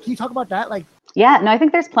 Can you talk about that? Yeah, no, I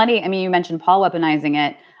think there's plenty. I mean, you mentioned Paul weaponizing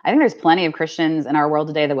it. I think there's plenty of Christians in our world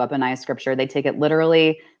today that weaponize scripture. They take it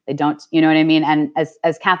literally. They don't, you know what I mean? And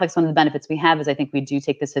as Catholics, one of the benefits we have is I think we do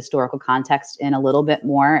take this historical context in a little bit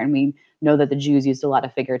more. And we know that the Jews used a lot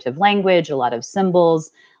of figurative language, a lot of symbols,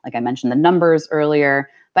 like I mentioned the numbers earlier.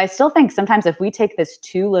 But I still think sometimes if we take this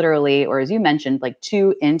too literally, or as you mentioned,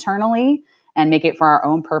 too internally, and make it for our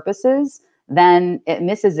own purposes, then it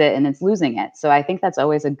misses it and it's losing it. So I think that's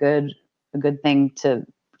always a good thing to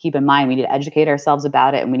keep in mind. We need to educate ourselves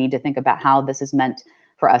about it, and we need to think about how this is meant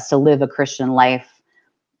for us to live a Christian life,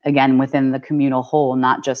 again, within the communal whole,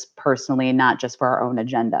 not just personally, not just for our own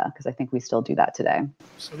agenda, because I think we still do that today.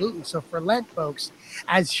 Absolutely. So for Lent, folks,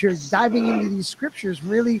 as you're diving into these scriptures,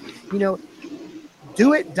 really,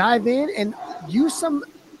 do it, dive in, and use some.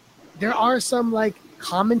 There are some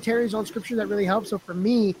commentaries on scripture that really help. So for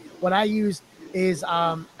me, what I use, is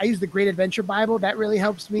I use the Great Adventure Bible. That really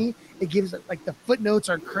helps me. It gives like the footnotes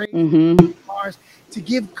are crazy to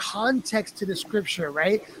give context to the scripture,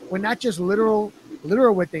 right? We're not just literal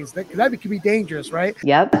with things, because that could be dangerous, right?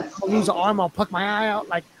 Yep. I'll lose an arm, I'll pluck my eye out,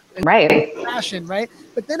 like Right. fashion, right?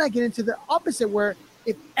 But then I get into the opposite, where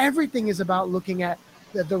if everything is about looking at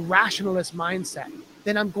the rationalist mindset,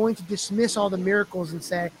 then I'm going to dismiss all the miracles and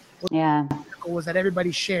say, well, Yeah. the miracle was that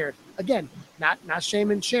everybody shared. Again, not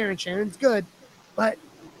shaming Sharon. Sharon's good, but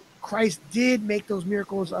Christ did make those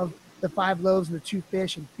miracles of the 5 loaves and the 2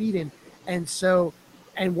 fish and feeding. And so,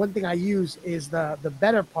 and one thing I use is the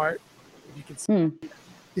better part. If you can see,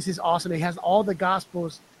 this is awesome. It has all the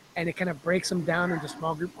gospels, and it kind of breaks them down into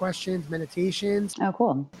small group questions, meditations. Oh,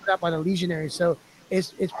 cool. Put up by the Legionary. So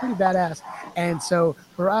it's pretty badass. And so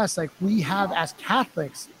for us, like, we have as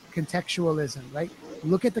Catholics contextualism, right?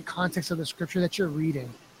 Look at the context of the scripture that you're reading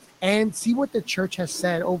and see what the church has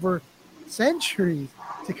said over centuries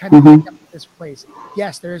to kind of get up to this place.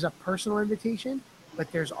 Yes, there is a personal invitation,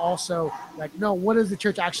 but there's also like, no, what does the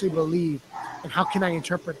church actually believe? And how can I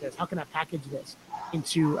interpret this? How can I package this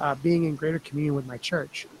into being in greater communion with my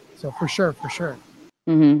church? So for sure.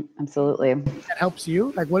 Absolutely. That helps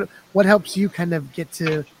you? Like what helps you kind of get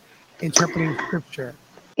to interpreting scripture?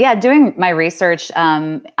 Yeah, doing my research,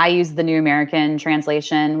 I use the New American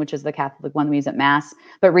Translation, which is the Catholic one we use at Mass.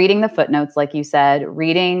 But reading the footnotes, like you said,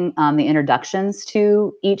 reading the introductions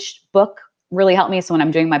to each book really helped me. So when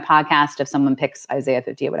I'm doing my podcast, if someone picks Isaiah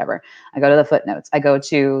 50 or whatever, I go to the footnotes. I go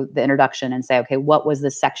to the introduction and say, okay, what was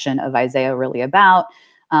this section of Isaiah really about?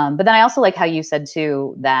 But then I also like how you said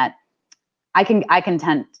too that I can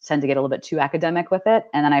tend to get a little bit too academic with it,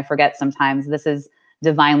 and then I forget sometimes this is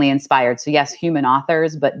divinely inspired. So yes, human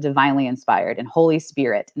authors, but divinely inspired and Holy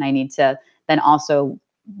Spirit. And I need to then also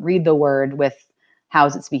read the word with how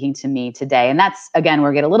is it speaking to me today? And that's, again, where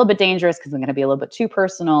we get a little bit dangerous because I'm going to be a little bit too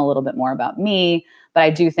personal, a little bit more about me. But I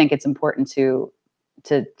do think it's important to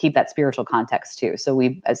keep that spiritual context too. So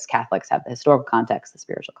we as Catholics have the historical context, the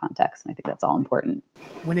spiritual context, and I think that's all important.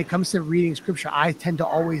 When it comes to reading scripture, I tend to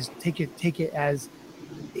always take it as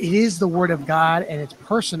it is the word of God and it's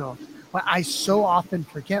personal. But I so often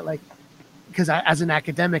forget, like, because as an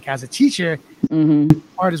academic, as a teacher,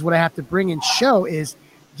 part is what I have to bring and show is,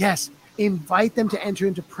 yes, invite them to enter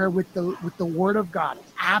into prayer with the word of God.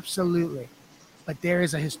 Absolutely. But there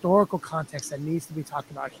is a historical context that needs to be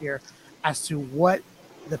talked about here as to what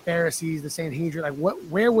the Pharisees, the Sanhedrin, like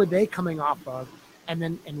where were they coming off of?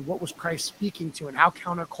 And what was Christ speaking to, and how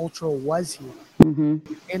countercultural was he?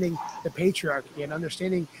 Understanding the patriarchy and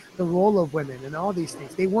understanding the role of women and all these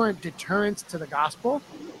things. They weren't deterrents to the gospel,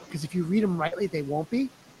 because if you read them rightly, they won't be,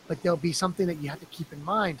 but they'll be something that you have to keep in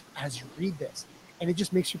mind as you read this. And it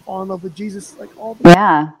just makes you fall in love with Jesus, like all the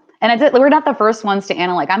time. And we're not the first ones to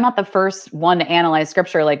analyze. I'm not the first one to analyze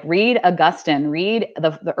scripture. Like read Augustine, read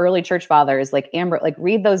the early church fathers, like Ambrose, like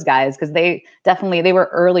read those guys, because they were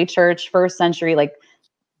early church, first century, like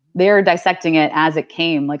they're dissecting it as it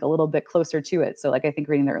came, like a little bit closer to it. So like I think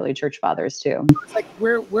reading the early church fathers too. It's like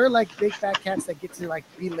we're like big fat cats that get to like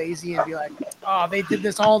be lazy and be like, oh, they did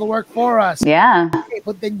this all the work for us. Yeah. Okay,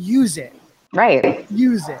 but then use it. Right.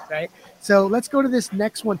 Use it, right? So let's go to this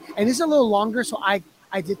next one. And this is a little longer, so I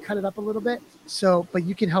did cut it up a little bit. So, but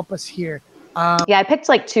you can help us here. Yeah, I picked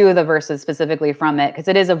like 2 of the verses specifically from it because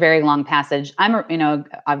it is a very long passage.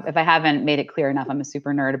 If I haven't made it clear enough, I'm a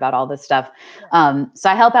super nerd about all this stuff. So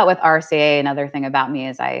I help out with RCA. Another thing about me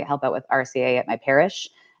is I help out with RCA at my parish.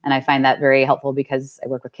 And I find that very helpful because I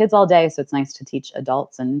work with kids all day. So it's nice to teach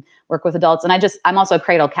adults and work with adults. And I'm also a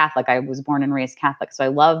cradle Catholic. I was born and raised Catholic. So I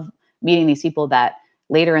love meeting these people that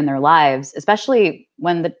later in their lives, especially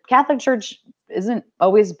when the Catholic Church isn't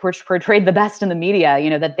always portrayed the best in the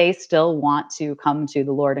media, that they still want to come to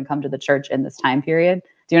the Lord and come to the church in this time period.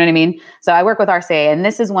 Do you know what I mean? So I work with RCA, and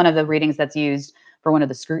this is one of the readings that's used for one of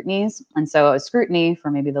the scrutinies. And so a scrutiny for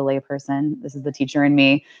maybe the layperson, this is the teacher in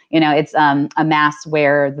me, it's a mass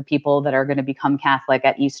where the people that are going to become Catholic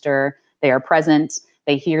at Easter, they are present,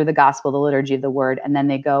 they hear the gospel, the liturgy of the word, and then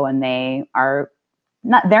they go and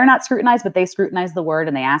they're not scrutinized, but they scrutinize the word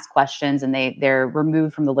and they ask questions, and they're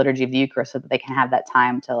removed from the liturgy of the Eucharist so that they can have that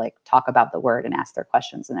time to like talk about the word and ask their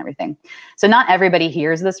questions and everything. So not everybody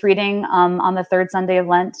hears this reading on the 3rd Sunday of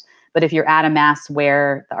Lent, but if you're at a mass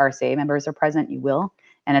where the RCA members are present, you will.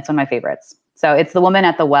 And it's one of my favorites. So it's the woman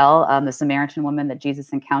at the well, the Samaritan woman that Jesus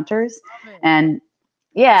encounters. And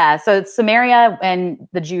yeah, so it's Samaria and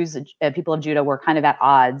the Jews, people of Judah, were kind of at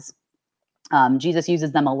odds. Jesus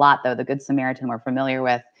uses them a lot, though. The Good Samaritan we're familiar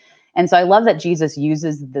with. And so I love that Jesus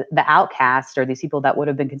uses the outcast, or these people that would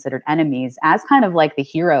have been considered enemies, as kind of like the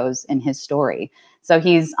heroes in his story. So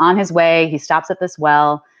he's on his way, he stops at this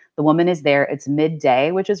well, the woman is there, it's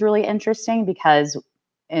midday, which is really interesting because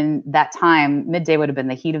in that time, midday would have been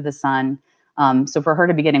the heat of the sun. So for her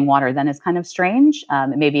to be getting water then is kind of strange.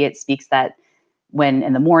 Maybe it speaks that when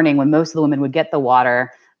in the morning, when most of the women would get the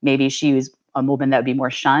water, maybe she was a woman that would be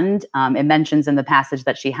more shunned. It mentions in the passage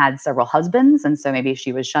that she had several husbands, and so maybe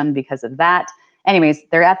she was shunned because of that. Anyways,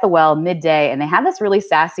 they're at the well midday, and they have this really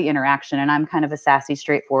sassy interaction, and I'm kind of a sassy,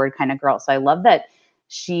 straightforward kind of girl. So I love that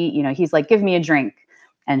he's like, give me a drink.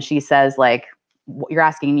 And she says, like, you're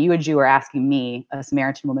asking, you a Jew are asking me, a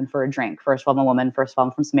Samaritan woman, for a drink. First of all, I'm a woman. First of all,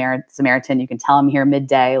 I'm from Samaritan. You can tell I'm here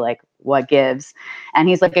midday, like, what gives? And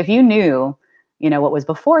he's like, if you knew, what was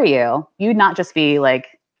before you, you'd not just be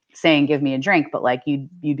like saying, give me a drink, but like you'd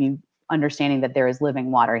be understanding that there is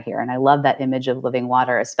living water here. And I love that image of living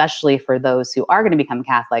water, especially for those who are going to become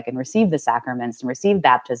Catholic and receive the sacraments and receive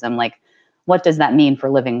baptism. Like, what does that mean for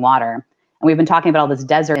living water? And we've been talking about all this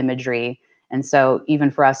desert imagery. And so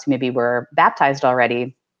even for us who maybe were baptized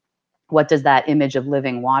already, what does that image of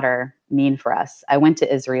living water mean for us? I went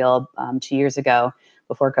to Israel 2 years ago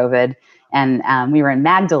before COVID, and we were in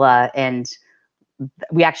Magdala, and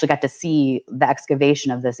we actually got to see the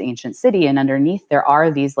excavation of this ancient city. And underneath there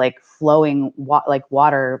are these like flowing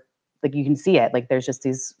water, like you can see it, like there's just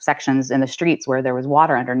these sections in the streets where there was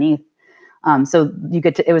water underneath. So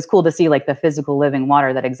it was cool to see like the physical living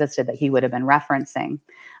water that existed that he would have been referencing.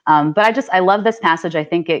 But I love this passage. I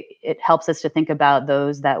think it helps us to think about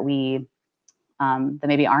those that that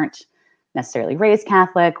maybe aren't necessarily raised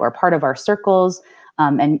Catholic or part of our circles.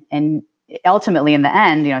 And ultimately in the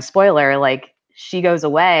end, spoiler, like, she goes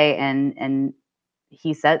away and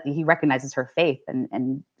he recognizes her faith,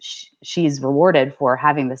 and she's rewarded for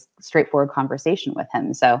having this straightforward conversation with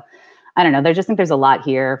him. So I don't know. I just think there's a lot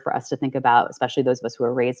here for us to think about, especially those of us who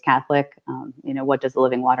are raised Catholic. What does the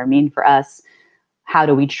living water mean for us? How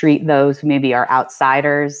do we treat those who maybe are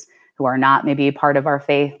outsiders, who are not maybe a part of our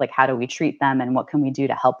faith? Like, how do we treat them, and what can we do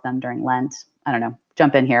to help them during Lent? I don't know.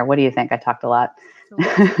 Jump in here. What do you think? I talked a lot. So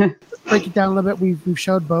let's break it down a little bit. We've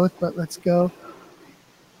showed both, but let's go.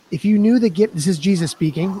 If you knew the gift, this is Jesus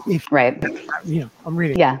speaking. Right. I'm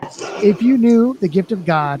reading. Yeah. If you knew the gift of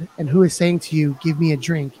God and who is saying to you, give me a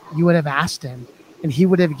drink, you would have asked him, and he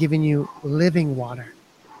would have given you living water.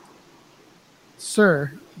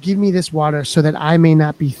 Sir, give me this water so that I may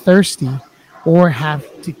not be thirsty or have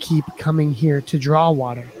to keep coming here to draw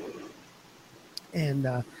water.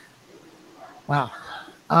 And wow.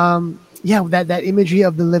 That imagery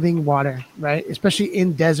of the living water, right? Especially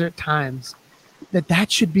in desert times.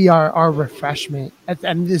 That should be our refreshment.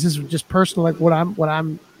 And this is just personal. Like what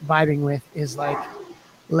I'm vibing with is like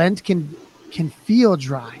Lent can feel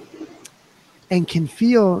dry and can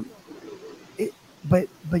feel it, but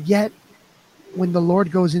yet when the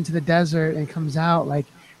Lord goes into the desert and comes out, like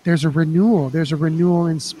there's a renewal. There's a renewal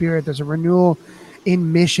in spirit. There's a renewal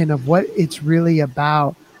in mission of what it's really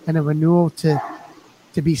about, and a renewal to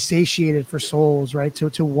be satiated for souls, right?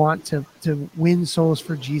 To want to win souls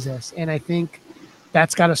for Jesus. And I think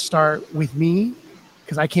that's got to start with me,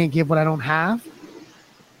 because I can't give what I don't have.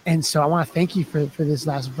 And so I want to thank you for this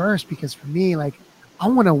last verse, because for me, like, I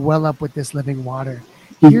want to well up with this living water.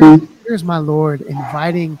 Here's my Lord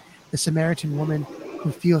inviting the Samaritan woman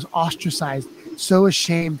who feels ostracized, so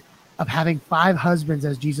ashamed of having 5 husbands,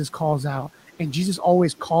 as Jesus calls out. And Jesus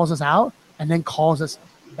always calls us out and then calls us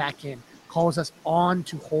back in, calls us on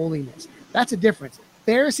to holiness. That's a difference.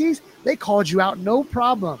 Pharisees, they called you out, no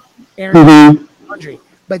problem, Aaron.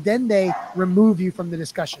 But then they remove you from the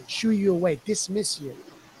discussion, shoo you away, dismiss you.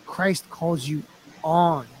 Christ calls you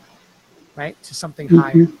on, right, to something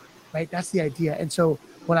higher, right? That's the idea. And so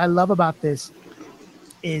what I love about this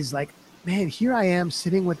is, like, man, here I am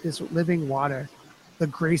sitting with this living water, the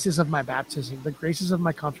graces of my baptism, the graces of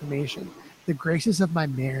my confirmation, the graces of my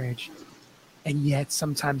marriage. And yet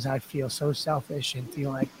sometimes I feel so selfish and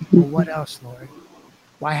feel like, well, what else, Lord?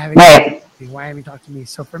 Why haven't you talked to me?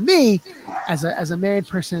 So for me, as a married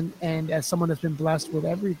person and as someone that's been blessed with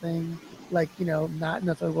everything, like, not in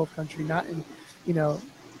a third world country, not in,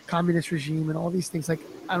 communist regime and all these things, like,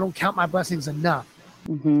 I don't count my blessings enough.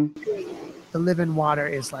 The living water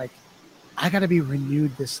is like, I got to be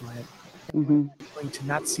renewed this Lent. Going to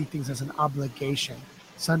not see things as an obligation,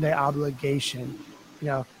 Sunday obligation,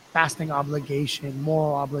 fasting obligation,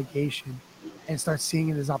 moral obligation, and start seeing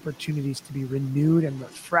it as opportunities to be renewed and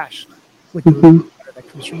refreshed with the water that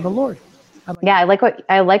comes from the Lord. I like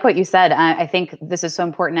what you said. I think this is so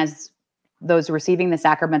important as those receiving the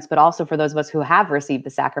sacraments, but also for those of us who have received the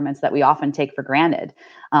sacraments that we often take for granted.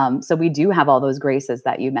 So we do have all those graces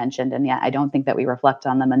that you mentioned, and yet I don't think that we reflect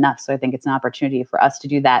on them enough. So I think it's an opportunity for us to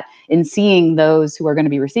do that in seeing those who are going to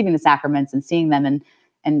be receiving the sacraments and seeing them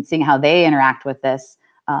and seeing how they interact with this.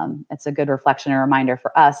 It's a good reflection and reminder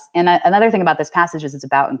for us. And another thing about this passage is it's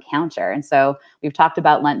about encounter. And so we've talked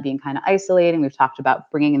about Lent being kind of isolating. We've talked about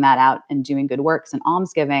bringing that out and doing good works and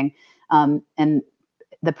almsgiving. And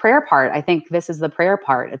the prayer part, I think this is the prayer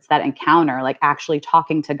part. It's that encounter, like actually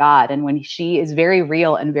talking to God. And when she is very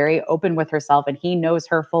real and very open with herself and he knows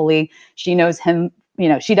her fully, she knows him,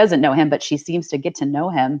 she doesn't know him, but she seems to get to know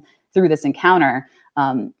him through this encounter.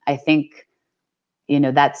 I think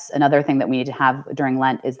that's another thing that we need to have during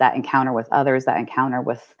Lent is that encounter with others, that encounter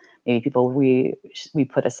with maybe people we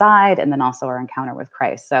put aside, and then also our encounter with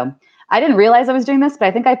Christ. So I didn't realize I was doing this, but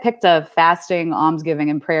I think I picked a fasting, almsgiving,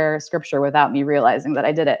 and prayer scripture without me realizing that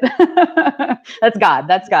I did it. That's God.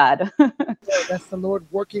 That's God. That's the Lord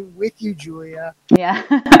working with you, Julia. Yeah.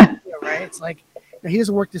 Right? It's like he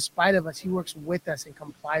doesn't work despite of us. He works with us and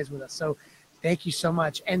complies with us. So thank you so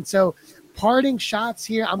much. And so parting shots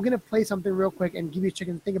here. I'm going to play something real quick and give you a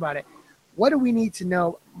chance to think about it. What do we need to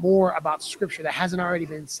know more about Scripture that hasn't already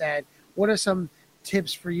been said? What are some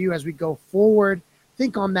tips for you as we go forward?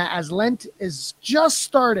 Think on that as Lent is just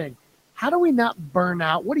starting. How do we not burn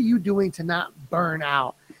out? What are you doing to not burn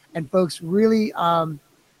out? And folks, really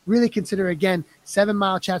consider, again, 7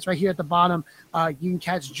 Mile Chats right here at the bottom. You can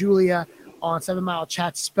catch Julia on 7 Mile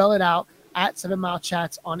Chats. Spell it out at 7 Mile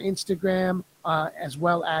Chats on Instagram, as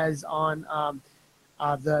well as on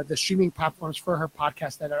the streaming platforms for her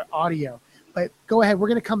podcast that are audio. But go ahead. We're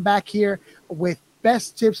going to come back here with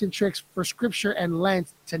best tips and tricks for Scripture and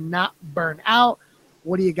Lent to not burn out.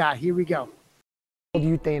 What do you got? Here we go.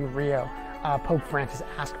 Youth Day in Rio, Pope Francis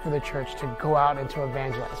asked for the church to go out and to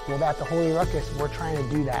evangelize. Well, at the Holy Ruckus, we're trying to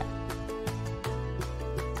do that.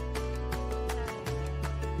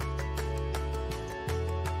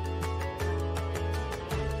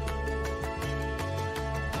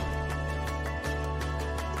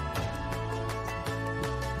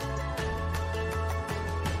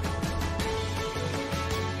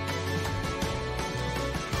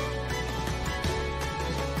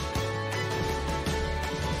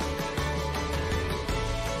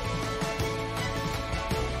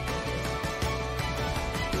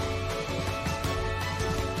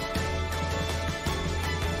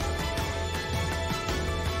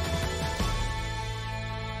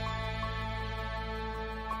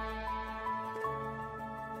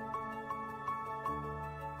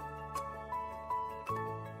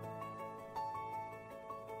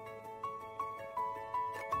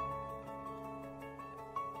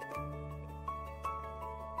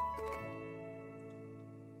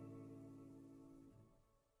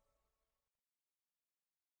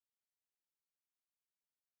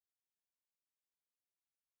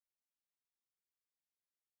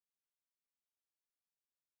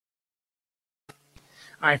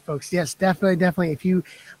 All right, folks. Yes, definitely. If you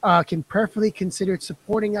can prayerfully consider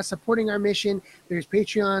supporting us, supporting our mission, there's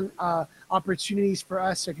Patreon opportunities for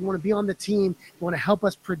us. So if you want to be on the team, you want to help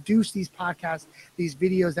us produce these podcasts, these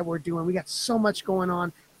videos that we're doing, we got so much going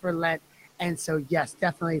on for Lent. And so, yes,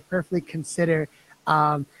 definitely prayerfully consider.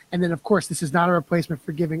 And then, of course, this is not a replacement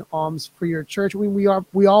for giving alms for your church. We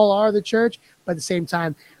all are the church, but at the same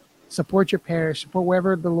time, support your parish, support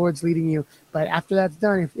wherever the Lord's leading you. But after that's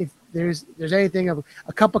done, if there's anything, of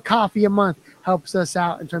a cup of coffee a month helps us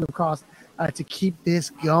out in terms of cost to keep this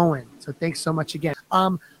going. So thanks so much again.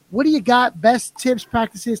 What do you got? Best tips,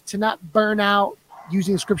 practices to not burn out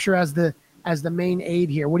using Scripture as the main aid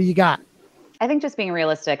here. What do you got? I think just being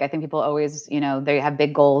realistic. I think people always, they have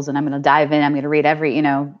big goals and I'm going to dive in. I'm going to read every,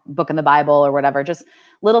 book in the Bible or whatever. Just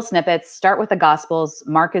little snippets. Start with the Gospels.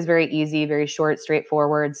 Mark is very easy, very short,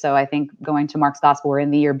 straightforward. So I think going to Mark's Gospel, we're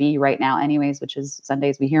in the year B right now anyways, which is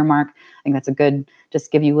Sundays we hear Mark. I think that's a good,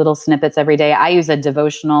 just give you little snippets every day. I use a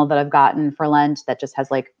devotional that I've gotten for Lent that just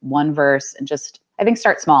has like one verse and just, I think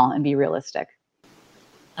start small and be realistic.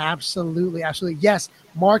 Absolutely. Yes.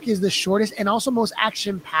 Mark is the shortest and also most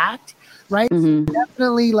action-packed. Right? Mm-hmm.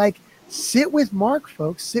 Definitely sit with Mark,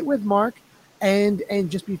 folks. Sit with Mark and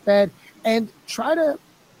just be fed and try to,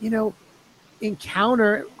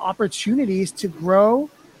 encounter opportunities to grow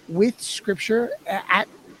with Scripture at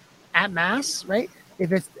Mass, right?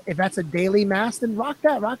 If that's a daily Mass, then rock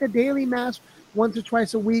a daily Mass once or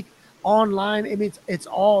twice a week online. I mean, it's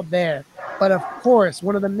all there. But of course,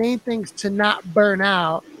 one of the main things to not burn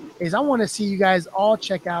out is I want to see you guys all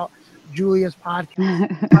check out Julia's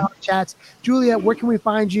podcast, chats. Julia, where can we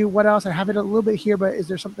find you? What else? I have it a little bit here, but is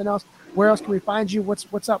there something else? Where else can we find you?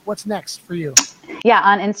 What's up? What's next for you? Yeah,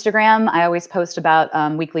 on Instagram, I always post about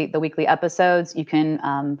the weekly episodes. You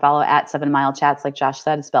can follow at 7 Mile Chats, like Josh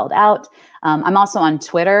said, spelled out. I'm also on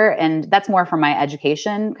Twitter, and that's more for my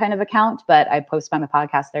education kind of account, but I post my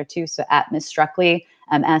podcast there too. So at Miss Strukely,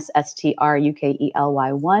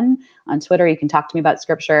 MSSTRUKELY1 on Twitter. You can talk to me about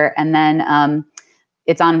scripture, and then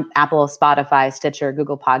it's on Apple, Spotify, Stitcher,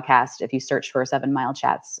 Google Podcast. If you search for 7 Mile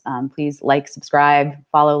Chats, please like, subscribe,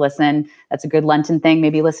 follow, listen. That's a good Lenten thing.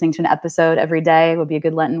 Maybe listening to an episode every day would be a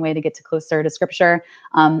good Lenten way to get closer to scripture.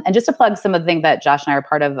 And just to plug some of the things that Josh and I are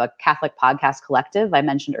part of, a Catholic podcast collective. I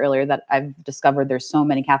mentioned earlier that I've discovered there's so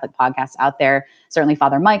many Catholic podcasts out there. Certainly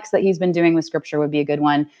Father Mike's that he's been doing with scripture would be a good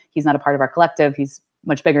one. He's not a part of our collective. He's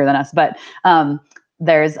much bigger than us, but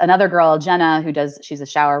there's another girl, Jenna, she's a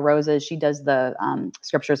Shower Roses. She does the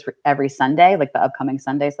scriptures for every Sunday, like the upcoming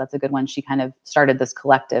Sunday. So that's a good one. She kind of started this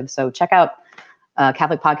collective. So check out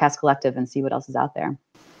Catholic Podcast Collective and see what else is out there.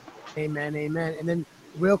 Amen, amen. And then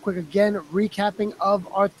real quick, again, recapping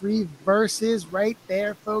of our 3 verses right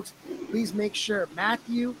there, folks. Please make sure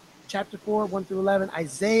Matthew chapter 4, 1 through 11,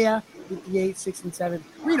 Isaiah 58, 6 and 7.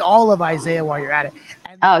 Read all of Isaiah while you're at it.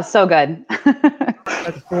 And so good.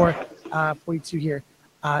 42 here.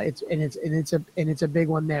 It's a big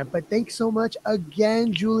one there. But thanks so much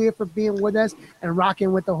again, Julia, for being with us and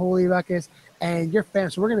rocking with the Holy Ruckus and your fam.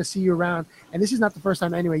 So we're gonna see you around. And this is not the first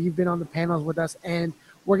time anyway. You've been on the panels with us, and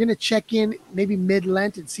we're gonna check in maybe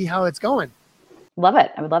mid-Lent and see how it's going. Love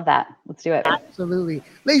it. I would love that. Let's do it. Absolutely.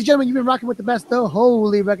 Ladies and gentlemen, you've been rocking with the best, the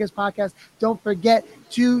Holy Ruckus podcast. Don't forget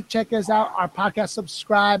to check us out, our podcast,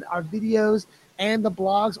 subscribe, our videos, and the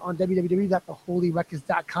blogs on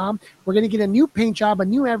www.theholyruckus.com. We're going to get a new paint job, a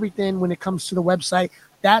new everything when it comes to the website.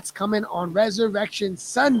 That's coming on Resurrection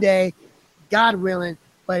Sunday, God willing.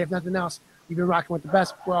 But if nothing else, you've been rocking with the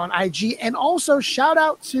best. We're on IG. And also, shout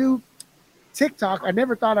out to TikTok. I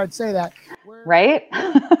never thought I'd say that. Right?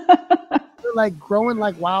 We're like growing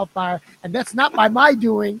like wildfire. And that's not by my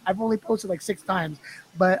doing. I've only posted like 6 times.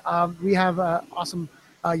 But we have an awesome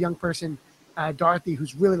young person, Dorothy,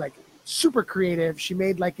 who's really like super creative. She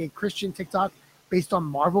made like a Christian TikTok based on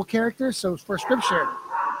Marvel characters. So for scripture,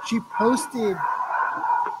 she posted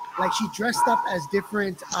like she dressed up as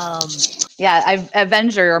different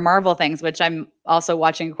Avenger or Marvel things, which I'm also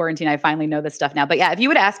watching in quarantine. I finally know this stuff now. But yeah, if you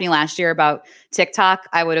would ask me last year about TikTok,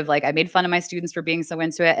 I would have I made fun of my students for being so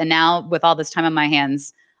into it. And now with all this time on my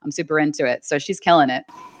hands, I'm super into it. So she's killing it.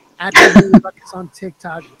 At the Ruckus on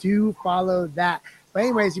TikTok. Do follow that. But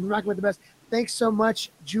anyways, you've been rocking with the best. Thanks so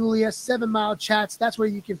much, Julia. 7 Mile Chats. That's where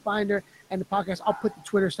you can find her and the podcast. I'll put the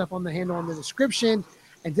Twitter stuff on the handle in the description.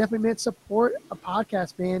 And definitely, man, support a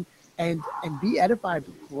podcast, man, and be edified,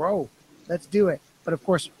 grow. Let's do it. But of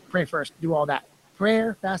course, pray first. Do all that.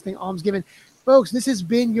 Prayer, fasting, almsgiving. Folks, this has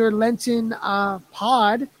been your Lenten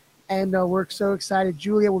pod, and we're so excited.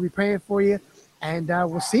 Julia will be praying for you, and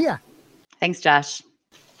we'll see ya. Thanks, Josh.